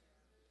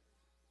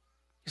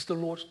 It's the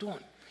Lord's doing.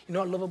 You know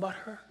what I love about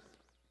her?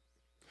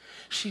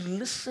 She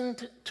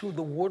listened to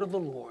the word of the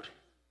Lord,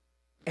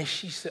 and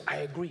she said, I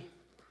agree.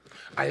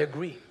 I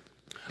agree.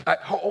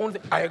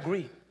 I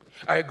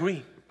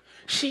agree.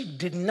 She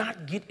did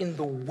not get in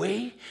the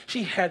way.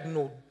 She had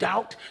no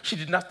doubt. She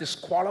did not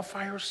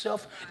disqualify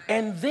herself.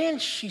 And then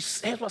she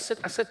said, I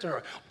said to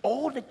her,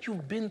 all that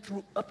you've been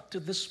through up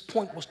to this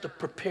point was to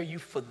prepare you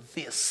for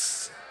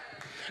this.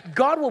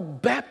 God will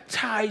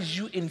baptize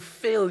you in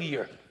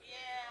failure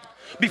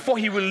before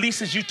he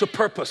releases you to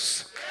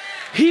purpose.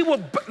 He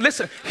will,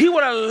 listen, he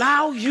will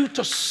allow you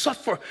to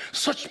suffer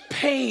such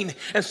pain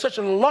and such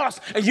a loss,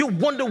 and you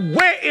wonder,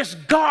 where is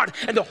God?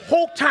 And the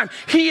whole time,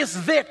 he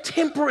is there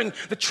tempering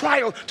the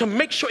trial to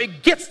make sure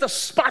it gets the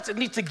spots it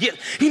needs to get.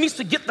 He needs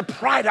to get the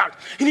pride out.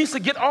 He needs to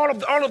get all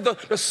of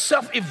the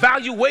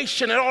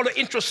self-evaluation and all the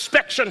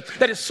introspection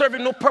that is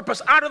serving no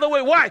purpose out of the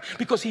way. Why?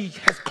 Because he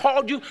has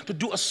called you to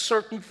do a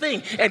certain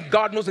thing, and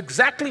God knows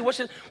exactly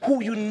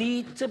who you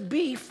need to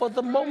be for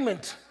the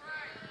moment.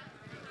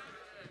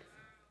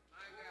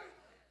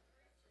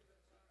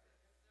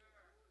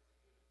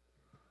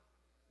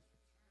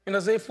 In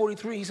Isaiah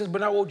 43, he says,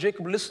 but now, O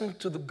Jacob, listen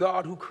to the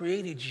God who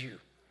created you.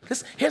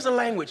 Listen, here's the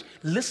language.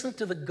 Listen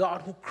to the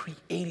God who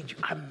created you.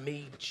 I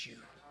made you.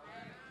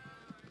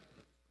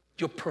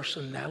 Your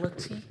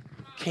personality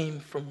came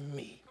from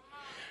me.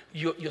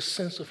 Your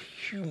sense of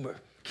humor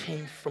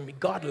came from me.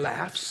 God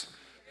laughs.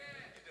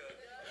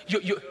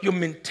 Your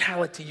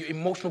mentality, your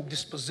emotional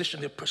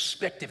disposition, your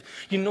perspective.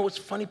 You know, it's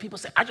funny. People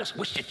say, I just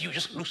wish that you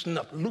just loosen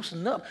up.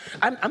 Loosen up.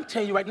 I'm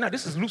telling you right now,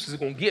 this is loose as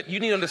it's going to get. You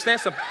need to understand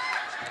something.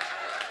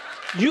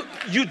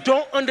 You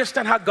don't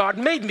understand how God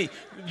made me.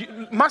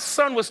 My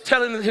son was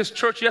telling his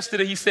church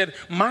yesterday, he said,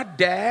 my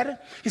dad,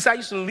 he said, I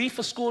used to leave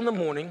for school in the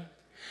morning,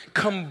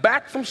 come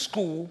back from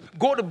school,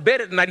 go to bed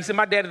at night. He said,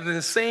 my dad is in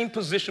the same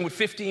position with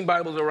 15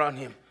 Bibles around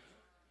him.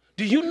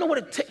 Do you know what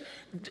it takes?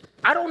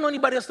 I don't know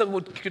anybody else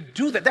that could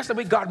do that. That's the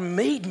way God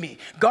made me.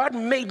 God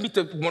made me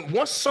to,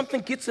 once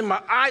something gets in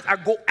my eyes, I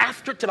go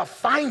after it till I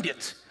find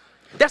it.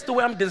 That's the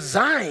way I'm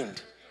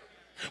designed.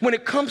 When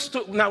it comes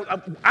to, now,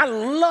 I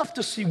love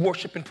to see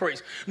worship and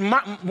praise.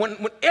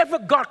 Whenever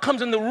God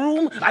comes in the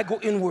room, I go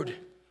inward.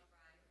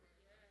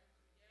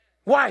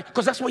 Why?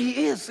 Because that's where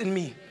he is in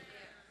me.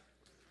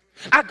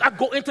 I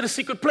go into the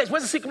secret place.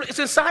 Where's the secret place? It's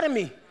inside of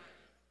me.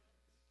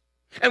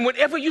 And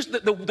whenever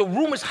the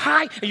room is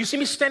high and you see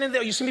me standing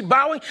there, you see me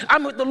bowing,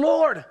 I'm with the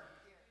Lord.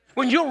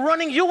 When you're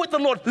running, you're with the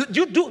Lord.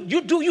 You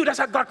do you. That's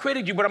how God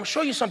created you. But I'm going to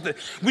show you something.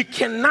 We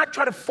cannot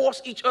try to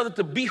force each other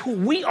to be who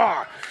we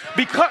are.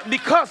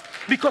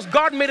 Because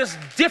God made us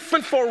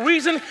different for a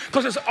reason.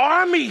 Because his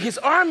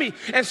army.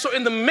 And so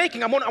in the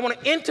making, I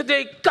want to end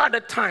today. God,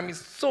 that time is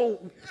so,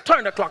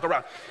 turn the clock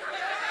around.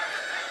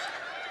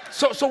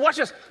 So watch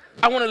this.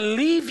 I want to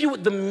leave you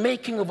with the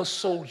making of a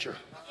soldier.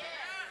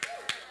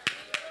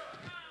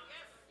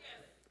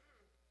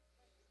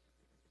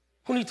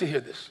 Who needs to hear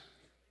this?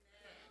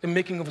 The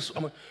making of a,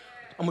 I'm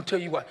going to tell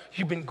you what.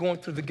 You've been going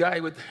through the guy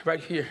with right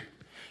here.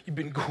 You've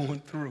been going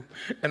through.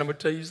 And I'm going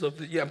to tell you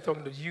something. Yeah, I'm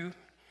talking to you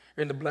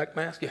in the black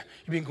mask. Yeah,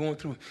 you've been going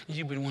through.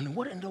 You've been wondering,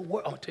 what in the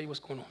world? I'm going to tell you what's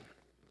going on.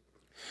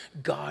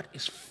 God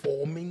is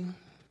forming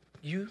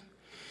you.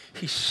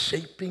 He's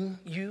shaping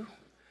you.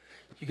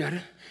 You got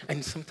it?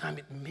 And sometimes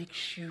it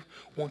makes you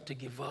want to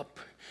give up.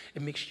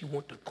 It makes you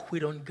want to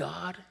quit on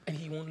God, and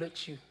he won't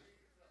let you.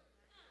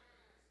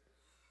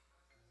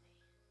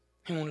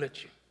 He won't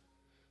let you.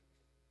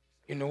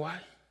 You know why?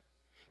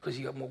 Because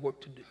you got more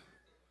work to do.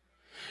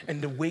 And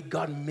the way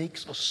God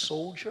makes a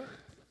soldier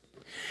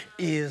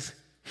is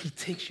he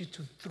takes you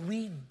to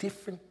 3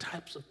 different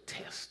types of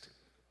tests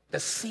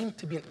that seem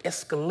to be an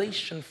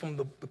escalation from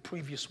the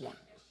previous one.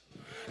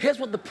 Here's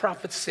what the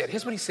prophet said.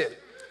 Here's what he said.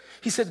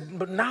 He said,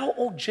 but now,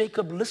 O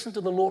Jacob, listen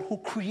to the Lord who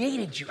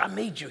created you. I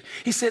made you.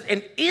 He said,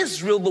 and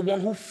Israel, the one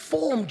who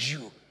formed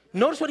you.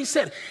 Notice what he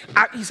said.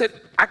 He said,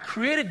 I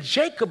created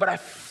Jacob, but I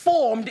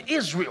formed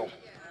Israel.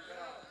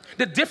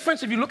 The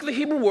difference, if you look at the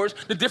Hebrew words,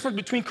 the difference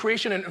between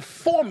creation and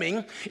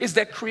forming is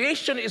that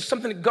creation is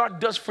something that God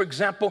does, for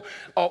example,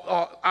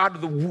 out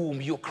of the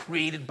womb. You're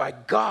created by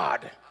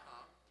God.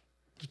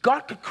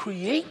 God could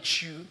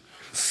create you,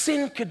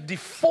 sin could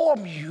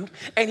deform you,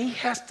 and he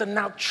has to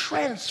now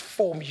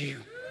transform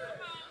you.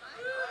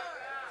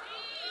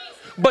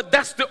 But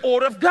that's the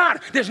order of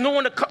God. There's no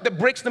one that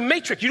breaks the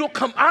matrix. You don't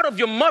come out of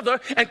your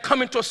mother and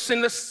come into a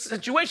sinless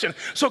situation.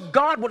 So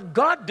God, what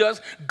God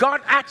does,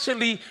 God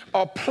actually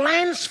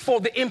plans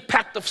for the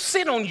impact of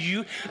sin on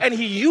you, and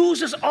he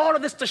uses all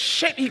of this to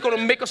shape. He's going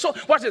to make us so.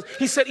 Watch this.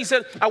 He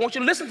said, I want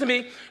you to listen to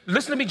me.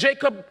 Listen to me,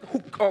 Jacob,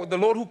 the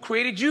Lord who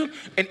created you,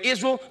 and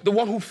Israel, the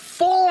one who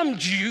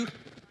formed you,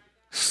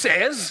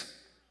 says,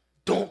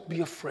 don't be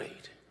afraid.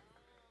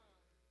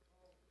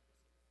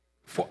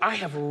 For I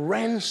have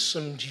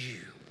ransomed you.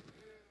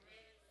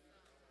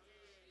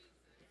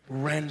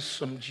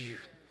 Ransomed you.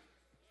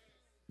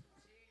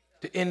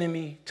 The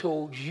enemy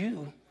told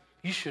you,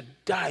 you should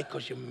die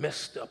because you're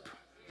messed up.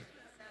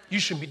 You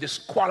should be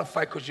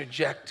disqualified because you're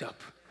jacked up.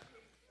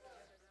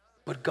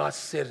 But God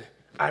said,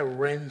 I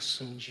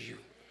ransomed you.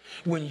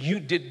 When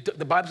you did,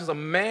 the Bible says a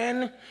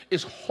man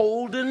is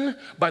holden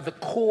by the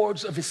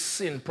cords of his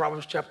sin.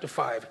 Proverbs chapter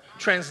 5.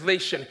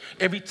 Translation,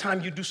 every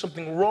time you do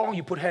something wrong,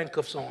 you put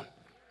handcuffs on.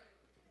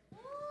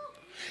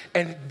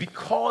 And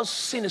because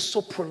sin is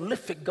so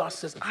prolific, God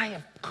says, I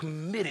have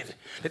committed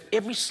that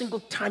every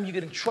single time you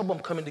get in trouble,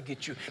 I'm coming to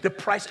get you. The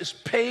price is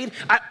paid.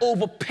 I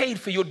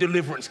overpaid for your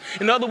deliverance.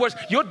 In other words,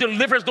 your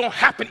deliverance don't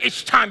happen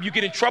each time you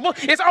get in trouble.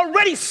 It's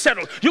already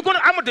settled.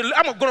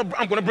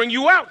 I'm gonna bring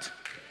you out.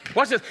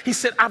 Watch this. He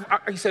said,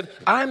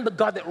 I am the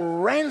God that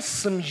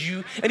ransoms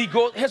you. And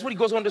here's what he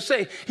goes on to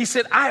say. He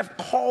said, I have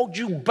called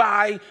you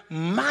by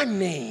my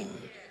name.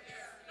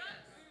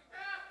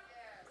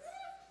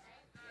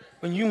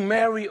 When you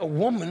marry a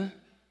woman,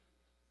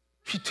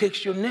 she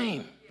takes your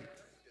name.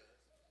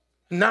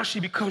 Now she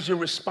becomes your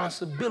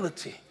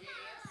responsibility.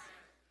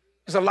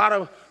 There's a lot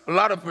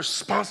of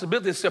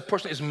responsibility. If a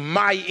person is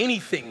my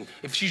anything,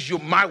 if she's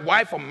my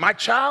wife or my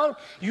child,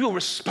 you are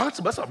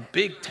responsible. That's a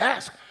big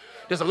task.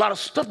 There's a lot of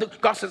stuff that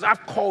God says,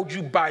 I've called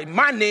you by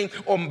my name,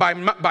 or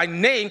by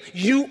name,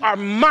 you are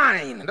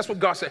mine. That's what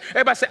God said.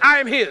 Everybody say, I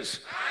am his.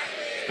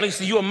 Let me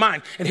see, you are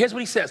mine. And here's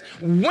what he says.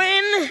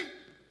 When,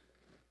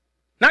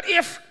 not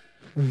if,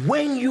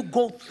 when you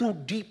go through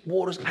deep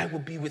waters, I will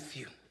be with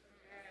you.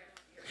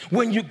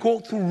 When you go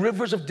through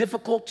rivers of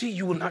difficulty,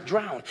 you will not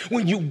drown.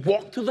 When you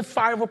walk through the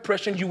fire of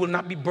oppression, you will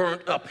not be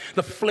burned up.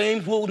 The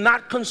flames will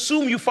not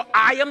consume you, for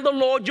I am the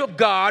Lord your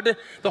God,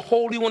 the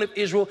Holy One of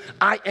Israel.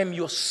 I am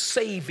your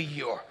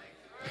Savior.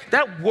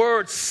 That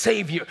word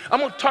Savior. I'm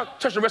going to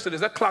touch the rest of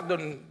this. That clock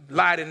doesn't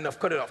lie enough.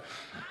 Cut it off.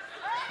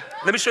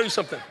 Let me show you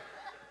something.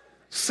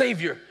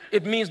 Savior.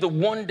 It means the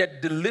one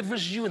that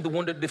delivers you and the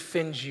one that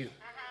defends you.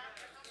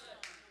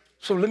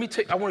 So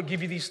I want to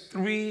give you these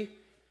three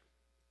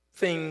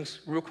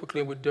things real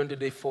quickly, and we're done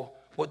today for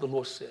what the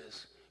Lord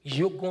says.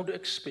 You're going to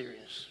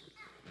experience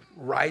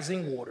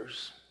rising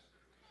waters,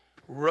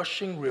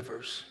 rushing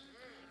rivers,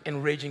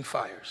 and raging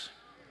fires.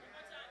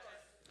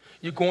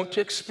 You're going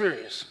to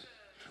experience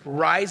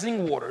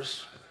rising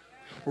waters,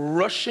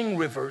 rushing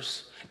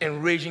rivers,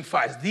 and raging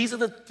fires. These are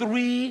the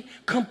three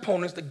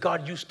components that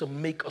God used to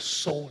make a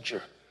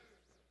soldier.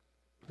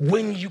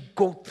 When you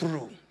go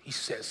through, he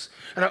says.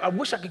 And I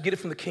wish I could get it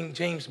from the King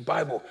James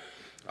Bible.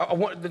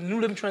 The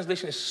New Living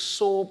Translation is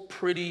so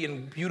pretty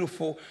and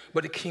beautiful,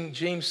 but the King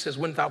James says,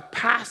 when thou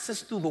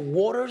passest through the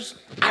waters,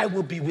 I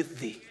will be with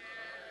thee.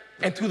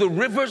 And through the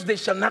rivers, they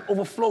shall not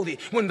overflow thee.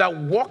 When thou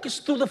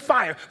walkest through the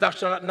fire, thou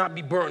shalt not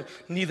be burned,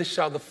 neither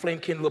shall the flame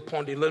kindle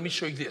upon thee. Let me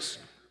show you this.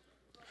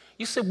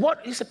 You said,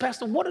 what? He said,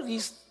 Pastor, what are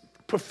these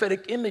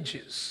prophetic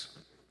images?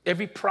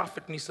 Every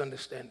prophet needs to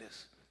understand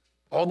this.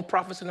 All the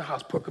prophets in the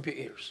house, perk up your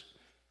ears.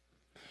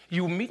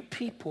 You meet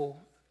people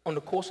on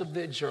the course of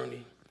their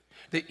journey.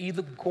 They're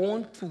either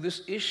going through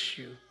this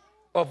issue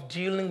of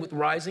dealing with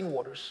rising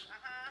waters,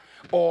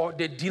 or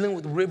they're dealing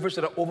with rivers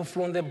that are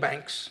overflowing their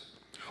banks,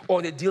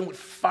 or they're dealing with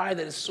fire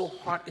that is so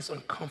hot it's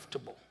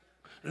uncomfortable.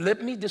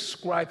 Let me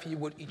describe for you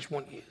what each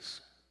one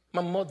is.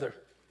 My mother,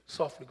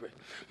 softly Gray,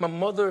 my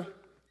mother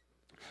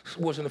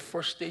was in the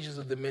first stages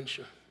of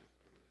dementia.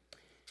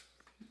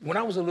 When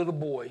I was a little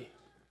boy,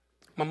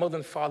 my mother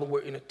and father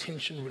were in a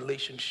tension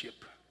relationship.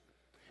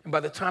 And by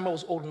the time I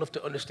was old enough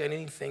to understand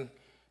anything,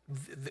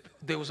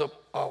 there was a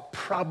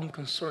problem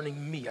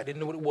concerning me. I didn't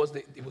know what it was.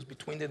 It was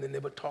between them. They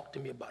never talked to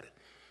me about it.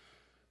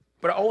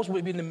 But I always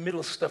would be in the middle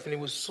of stuff, and it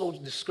was so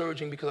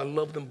discouraging because I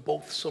loved them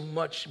both so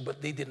much,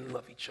 but they didn't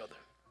love each other.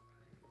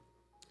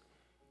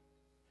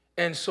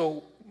 And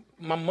so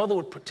my mother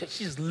would protect.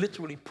 She just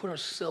literally put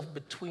herself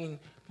between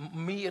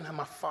me and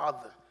my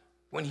father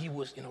when he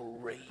was in a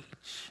rage.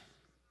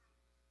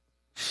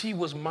 She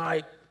was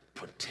my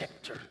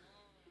protector.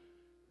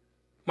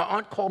 My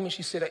aunt called me.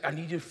 She said, I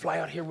need you to fly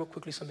out here real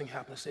quickly. Something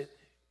happened. I said,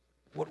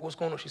 what's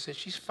going on? She said,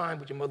 she's fine,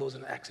 but your mother was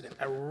in an accident.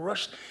 I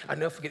rushed. I'll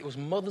never forget. It was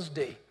Mother's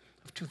Day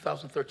of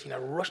 2013. I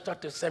rushed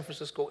out to San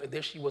Francisco, and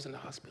there she was in the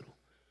hospital.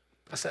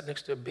 I sat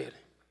next to her bed.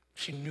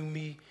 She knew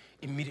me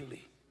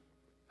immediately.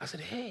 I said,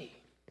 hey,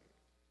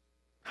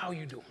 how are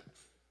you doing?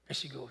 And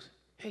she goes,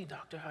 hey,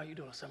 doctor, how are you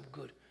doing? I said, I'm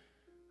good.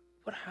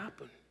 What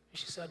happened? And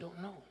she said, I don't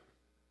know.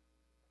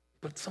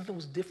 But something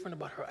was different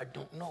about her. I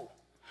don't know.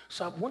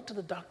 So I went to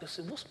the doctor and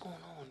said, what's going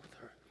on with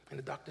her? And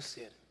the doctor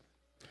said,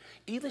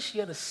 either she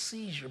had a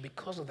seizure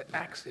because of the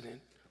accident,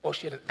 or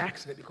she had an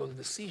accident because of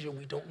the seizure.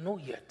 We don't know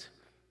yet.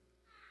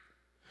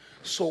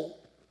 So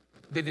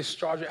they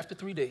discharged her after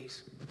 3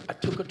 days. I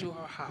took her to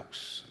her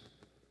house.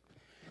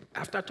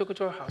 After I took her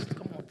to her house,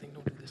 come on,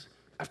 don't do this.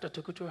 After I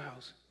took her to her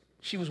house,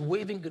 she was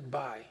waving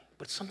goodbye,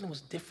 but something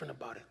was different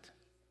about it.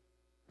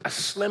 I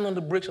slammed on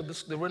the brakes of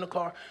the rental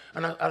car,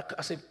 and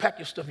I said, pack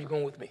your stuff, you're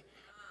going with me.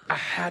 I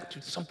had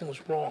to. Something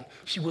was wrong.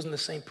 She wasn't the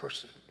same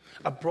person.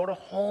 I brought her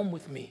home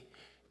with me,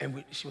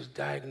 and she was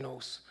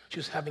diagnosed. She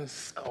was having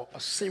a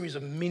series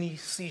of mini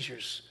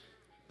seizures.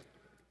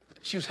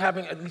 She was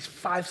having at least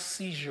 5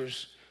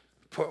 seizures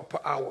per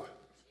hour.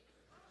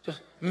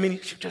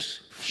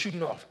 Just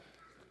shooting off.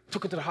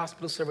 Took her to the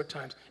hospital several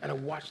times, and I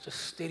watched a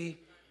steady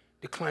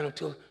decline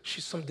until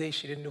some days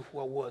she didn't know who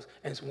I was.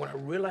 And so when I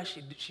realized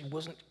she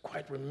wasn't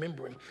quite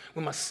remembering,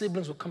 when my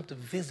siblings would come to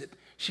visit,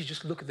 she'd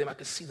just look at them. I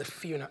could see the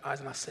fear in her eyes,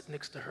 and I sat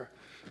next to her.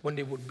 When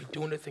they would be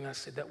doing their thing, I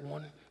said, that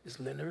one is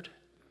Leonard,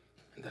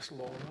 and that's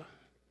Laura,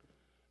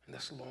 and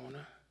that's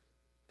Lorna.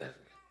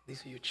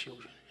 These are your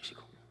children. And she'd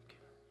go, okay.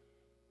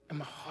 And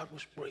my heart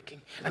was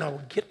breaking. And I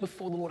would get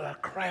before the Lord, and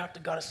I'd cry out to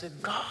God. I said,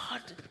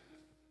 God,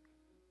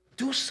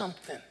 do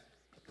something.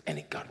 And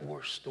it got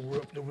worse. The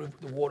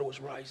water was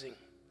rising.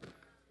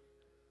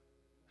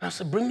 And I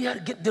said, bring me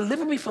out,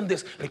 deliver me from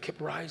this. And it kept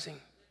rising.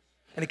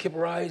 And it kept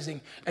rising.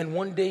 And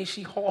one day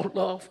she hauled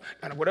off.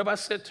 And whatever I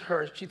said to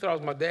her, she thought I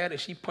was my dad, and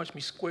she punched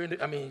me square in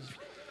the, I mean,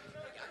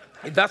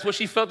 if that's what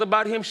she felt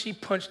about him, she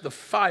punched the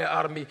fire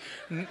out of me.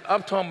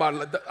 I'm talking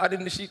about,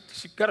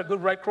 she got a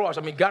good right cross.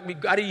 I mean, got me,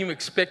 I didn't even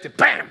expect it.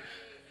 Bam!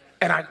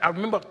 And I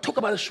remember I took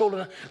her by the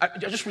shoulder. I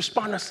just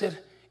responded. I said,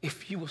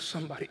 if you were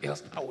somebody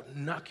else, I would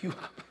knock you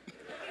out.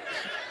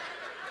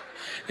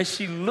 And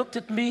she looked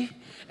at me,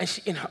 and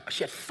she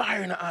had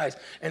fire in her eyes.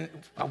 And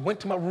I went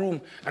to my room,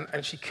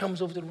 and she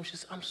comes over to the room. She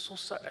said, I'm so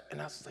sorry.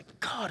 And I was like,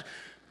 God,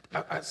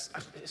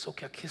 it's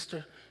okay. I kissed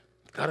her.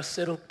 Got her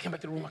settled, came back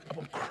to the room.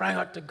 I'm crying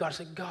out to God. I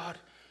said, God,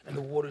 and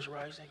the water's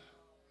rising.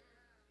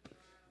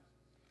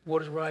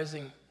 Water's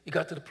rising. It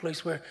got to the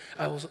place where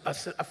I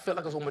felt like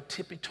I was on my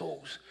tippy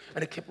toes,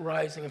 and it kept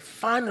rising. And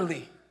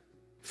finally,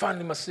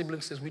 my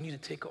sibling says, we need to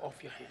take her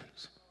off your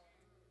hands.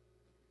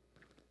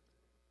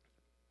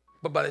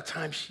 But by the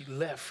time she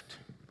left,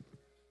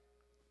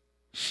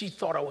 she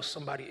thought I was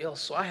somebody else.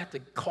 So I had to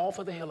call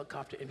for the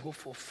helicopter and go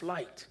for a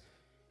flight.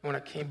 And when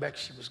I came back,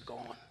 she was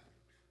gone.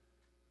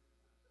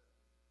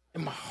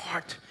 And my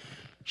heart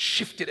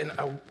shifted, and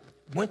I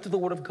went to the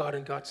Word of God,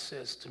 and God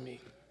says to me,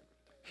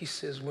 He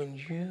says, when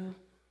you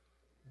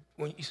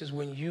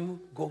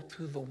go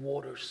through the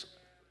waters,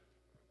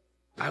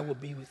 I will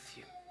be with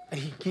you. And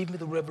He gave me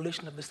the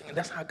revelation of this thing, and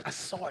that's how I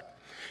saw it.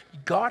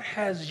 God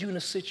has you in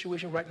a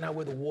situation right now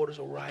where the waters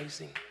are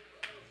rising.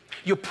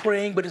 You're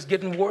praying, but it's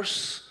getting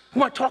worse. Who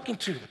am I talking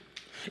to?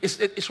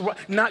 It's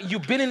now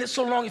you've been in it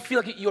so long, you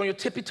feel like you're on your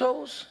tippy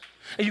toes,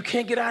 and you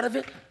can't get out of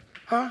it,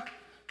 huh?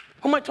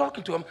 Who am I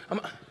talking to?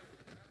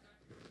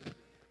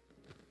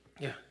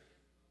 Yeah.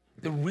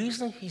 The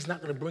reason He's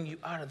not going to bring you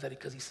out of that is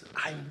because He says,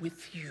 I'm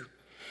with you.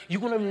 You're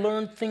going to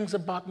learn things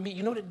about me.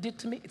 You know what it did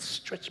to me? It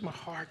stretched my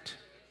heart.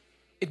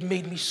 It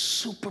made me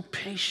super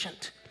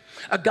patient.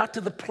 I got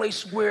to the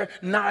place where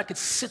now I could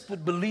sit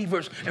with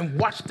believers and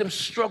watch them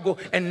struggle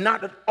and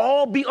not at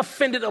all be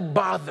offended or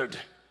bothered.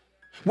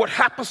 What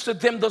happens to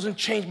them doesn't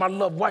change my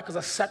love. Why? Because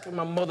I sat with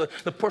my mother,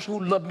 the person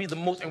who loved me the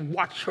most, and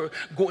watched her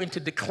go into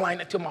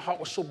decline until my heart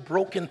was so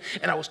broken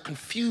and I was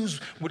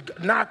confused.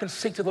 Now I can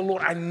say to the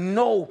Lord, I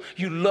know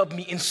you love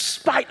me in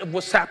spite of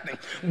what's happening.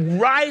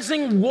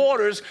 Rising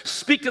waters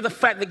speak to the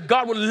fact that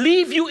God will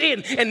leave you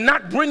in and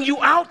not bring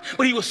you out,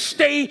 but He will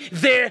stay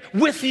there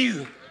with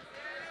you.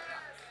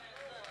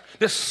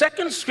 The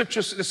second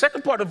scripture, the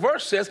second part of the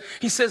verse says,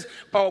 He says,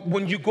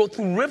 when you go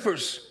through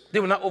rivers, they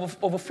will not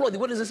overflow.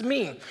 What does this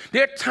mean?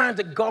 There are times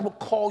that God will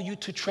call you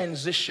to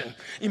transition.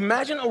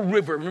 Imagine a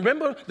river.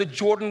 Remember the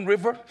Jordan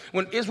River?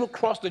 When Israel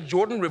crossed the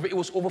Jordan River, it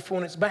was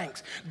overflowing its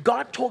banks.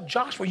 God told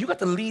Joshua, you got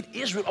to lead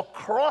Israel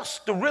across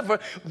the river,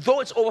 though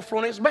it's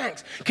overflowing its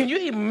banks. Can you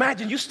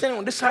imagine you standing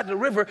on this side of the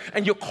river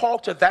and you're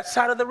called to that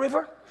side of the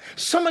river?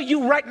 Some of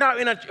you right now,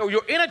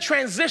 you're in a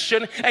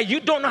transition and you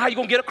don't know how you're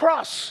going to get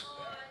across.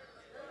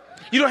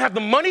 You don't have the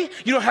money,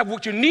 you don't have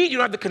what you need, you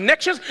don't have the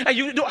connections,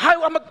 and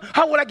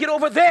how will I get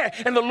over there?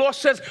 And the Lord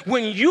says,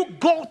 when you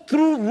go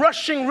through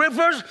rushing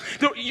rivers,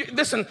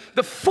 listen,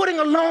 the footing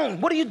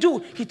alone, what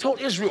do? He told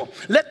Israel,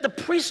 let the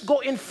priests go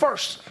in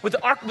first with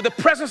the ark, with the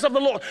presence of the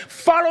Lord.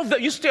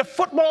 You stay a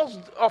football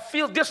or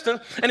field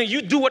distance, and then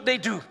you do what they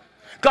do.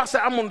 God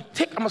said, I'm going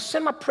to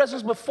send my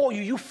presence before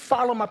you. You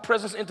follow my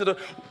presence into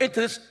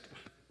this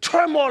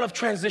turmoil of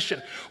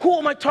transition. Who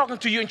am I talking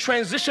to? You in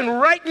transition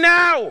right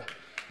now.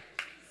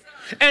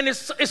 And it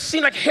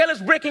seems like hell is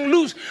breaking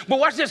loose. But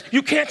watch this.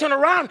 You can't turn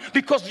around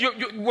because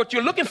what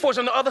you're looking for is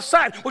on the other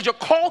side. What you're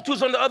called to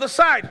is on the other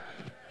side.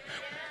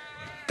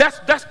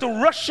 That's the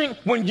rushing.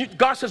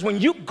 God says, when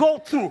you go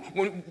through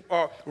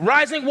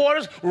rising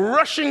waters,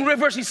 rushing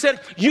rivers, He said,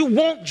 you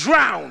won't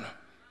drown.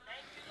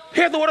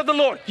 Hear the word of the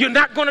Lord. You're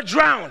not going to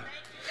drown.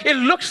 It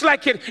looks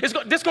like this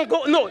going to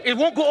go. No, it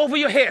won't go over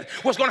your head.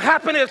 What's going to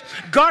happen is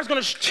God's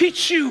going to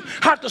teach you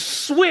how to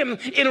swim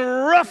in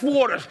rough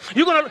waters.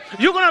 You're going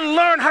to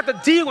learn how to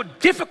deal with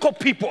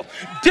difficult people,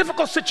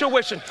 difficult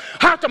situations,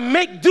 how to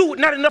make do with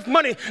not enough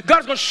money.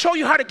 God's going to show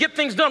you how to get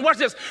things done. Watch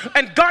this.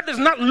 And God is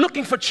not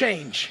looking for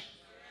change.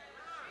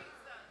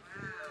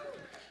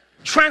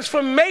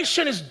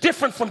 Transformation is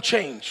different from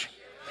change.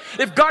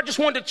 If God just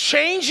wanted to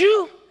change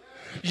you,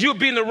 you'll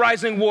be in the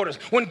rising waters.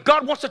 When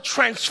God wants to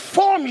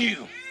transform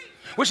you,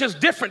 which is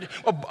different,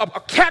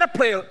 a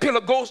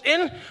caterpillar goes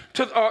in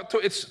to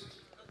its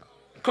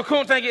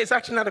cocoon. Thank you. It's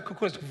actually not a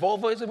cocoon. It's a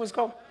vulva. Is it what it's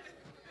called?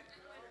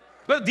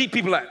 Where the deep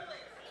people at?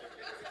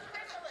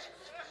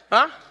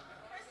 Huh?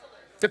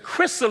 The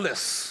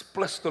chrysalis.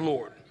 Bless the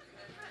Lord.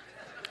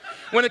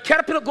 When the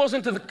caterpillar goes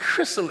into the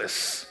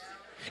chrysalis,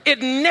 it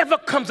never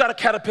comes out of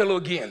caterpillar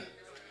again,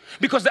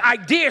 because the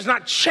idea is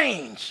not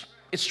change.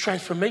 It's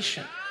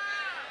transformation.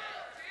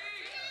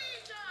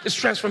 It's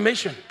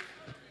transformation.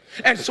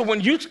 And so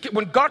when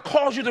God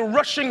calls you to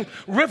rushing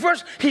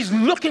rivers, He's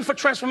looking for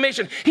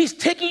transformation. He's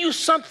taking you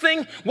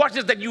something, watch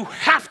this, that you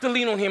have to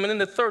lean on Him. And then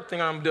the third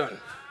thing, I'm done.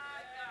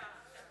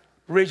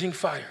 Raging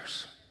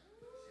fires.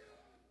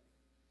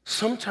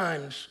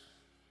 Sometimes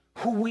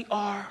who we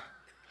are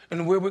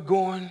and where we're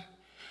going,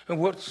 and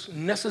what's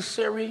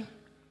necessary,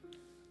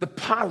 the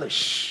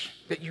polish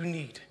that you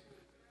need,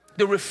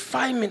 the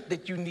refinement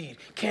that you need,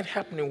 can't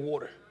happen in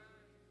water.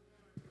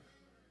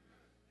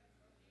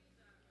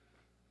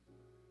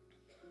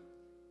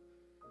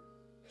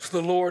 So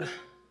the Lord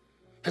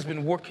has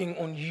been working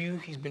on you.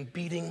 He's been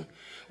beating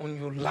on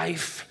your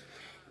life.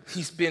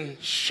 He's been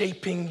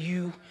shaping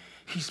you.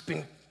 He's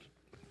been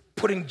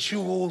putting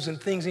jewels and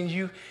things in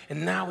you.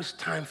 And now it's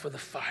time for the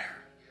fire.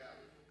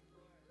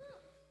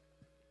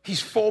 He's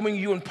forming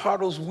you in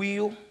potter's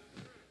wheel,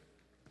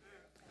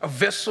 a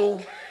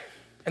vessel,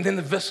 and then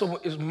the vessel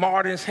is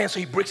marred in his hand,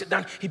 so he breaks it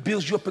down. He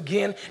builds you up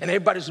again, and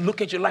everybody's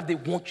looking at your life. They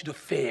want you to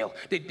fail.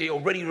 They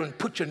already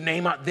put your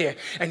name out there,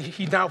 and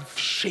he now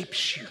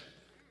shapes you.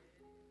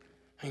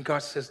 And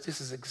God says,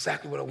 this is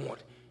exactly what I want.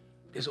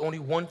 There's only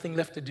one thing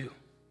left to do.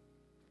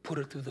 Put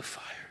her through the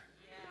fire.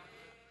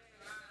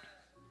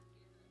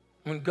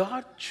 When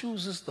God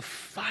chooses the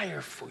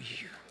fire for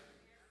you,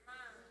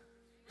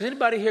 is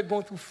anybody here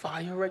going through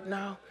fire right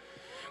now?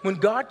 When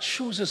God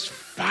chooses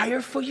fire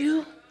for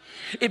you,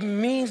 it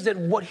means that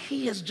what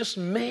he has just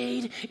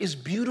made is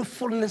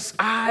beautiful in his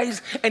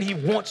eyes, and he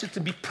wants it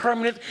to be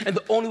permanent, and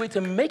the only way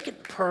to make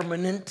it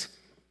permanent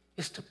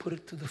is to put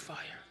it through the fire.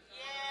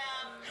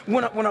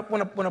 When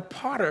a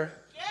potter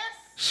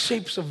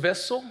shapes a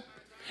vessel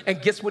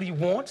and gets what he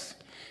wants,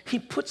 he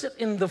puts it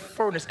in the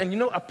furnace. And you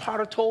know, a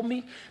potter told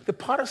me, the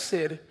potter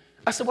said,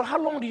 I said, well,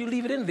 how long do you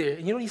leave it in there?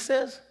 And you know what he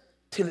says?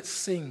 Till it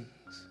sings.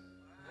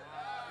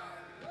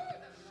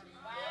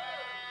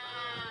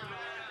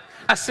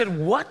 I said,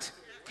 what?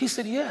 He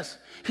said, yes.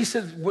 He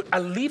said, I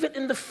leave it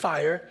in the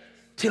fire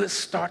till it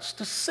starts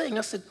to sing.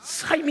 I said,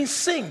 how do you mean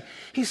sing?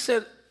 He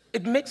said,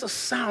 it makes a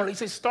sound. He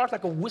said, it starts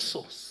like a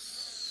whistle.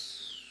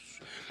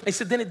 He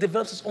said, then it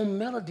develops its own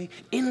melody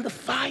in the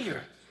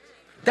fire.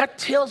 That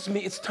tells me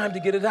it's time to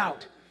get it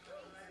out.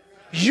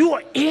 You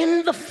are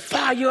in the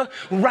fire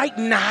right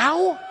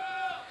now,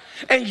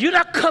 and you're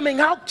not coming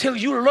out till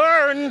you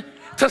learn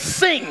to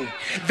sing.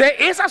 There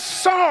is a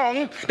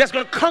song that's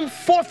going to come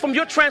forth from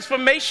your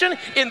transformation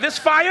in this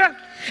fire,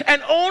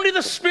 and only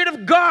the Spirit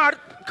of God,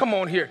 come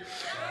on here,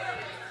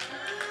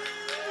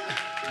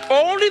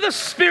 only the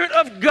Spirit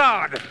of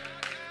God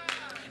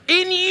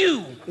in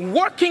you,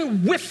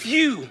 working with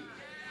you,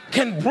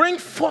 can bring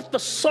forth the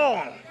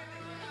song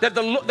that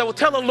will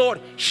tell the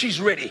Lord, she's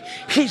ready,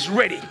 he's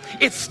ready,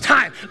 it's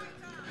time.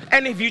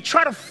 And if you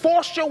try to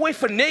force your way,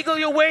 finagle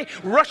your way,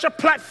 rush a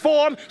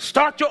platform,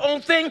 start your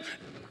own thing,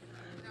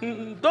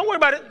 don't worry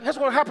about it. That's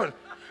what will happen.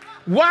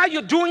 While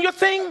you're doing your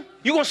thing,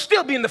 you're going to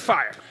still be in the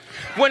fire.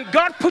 When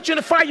God puts you in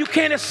the fire, you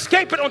can't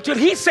escape it until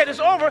he said it's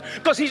over,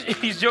 because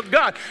he's your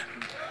God.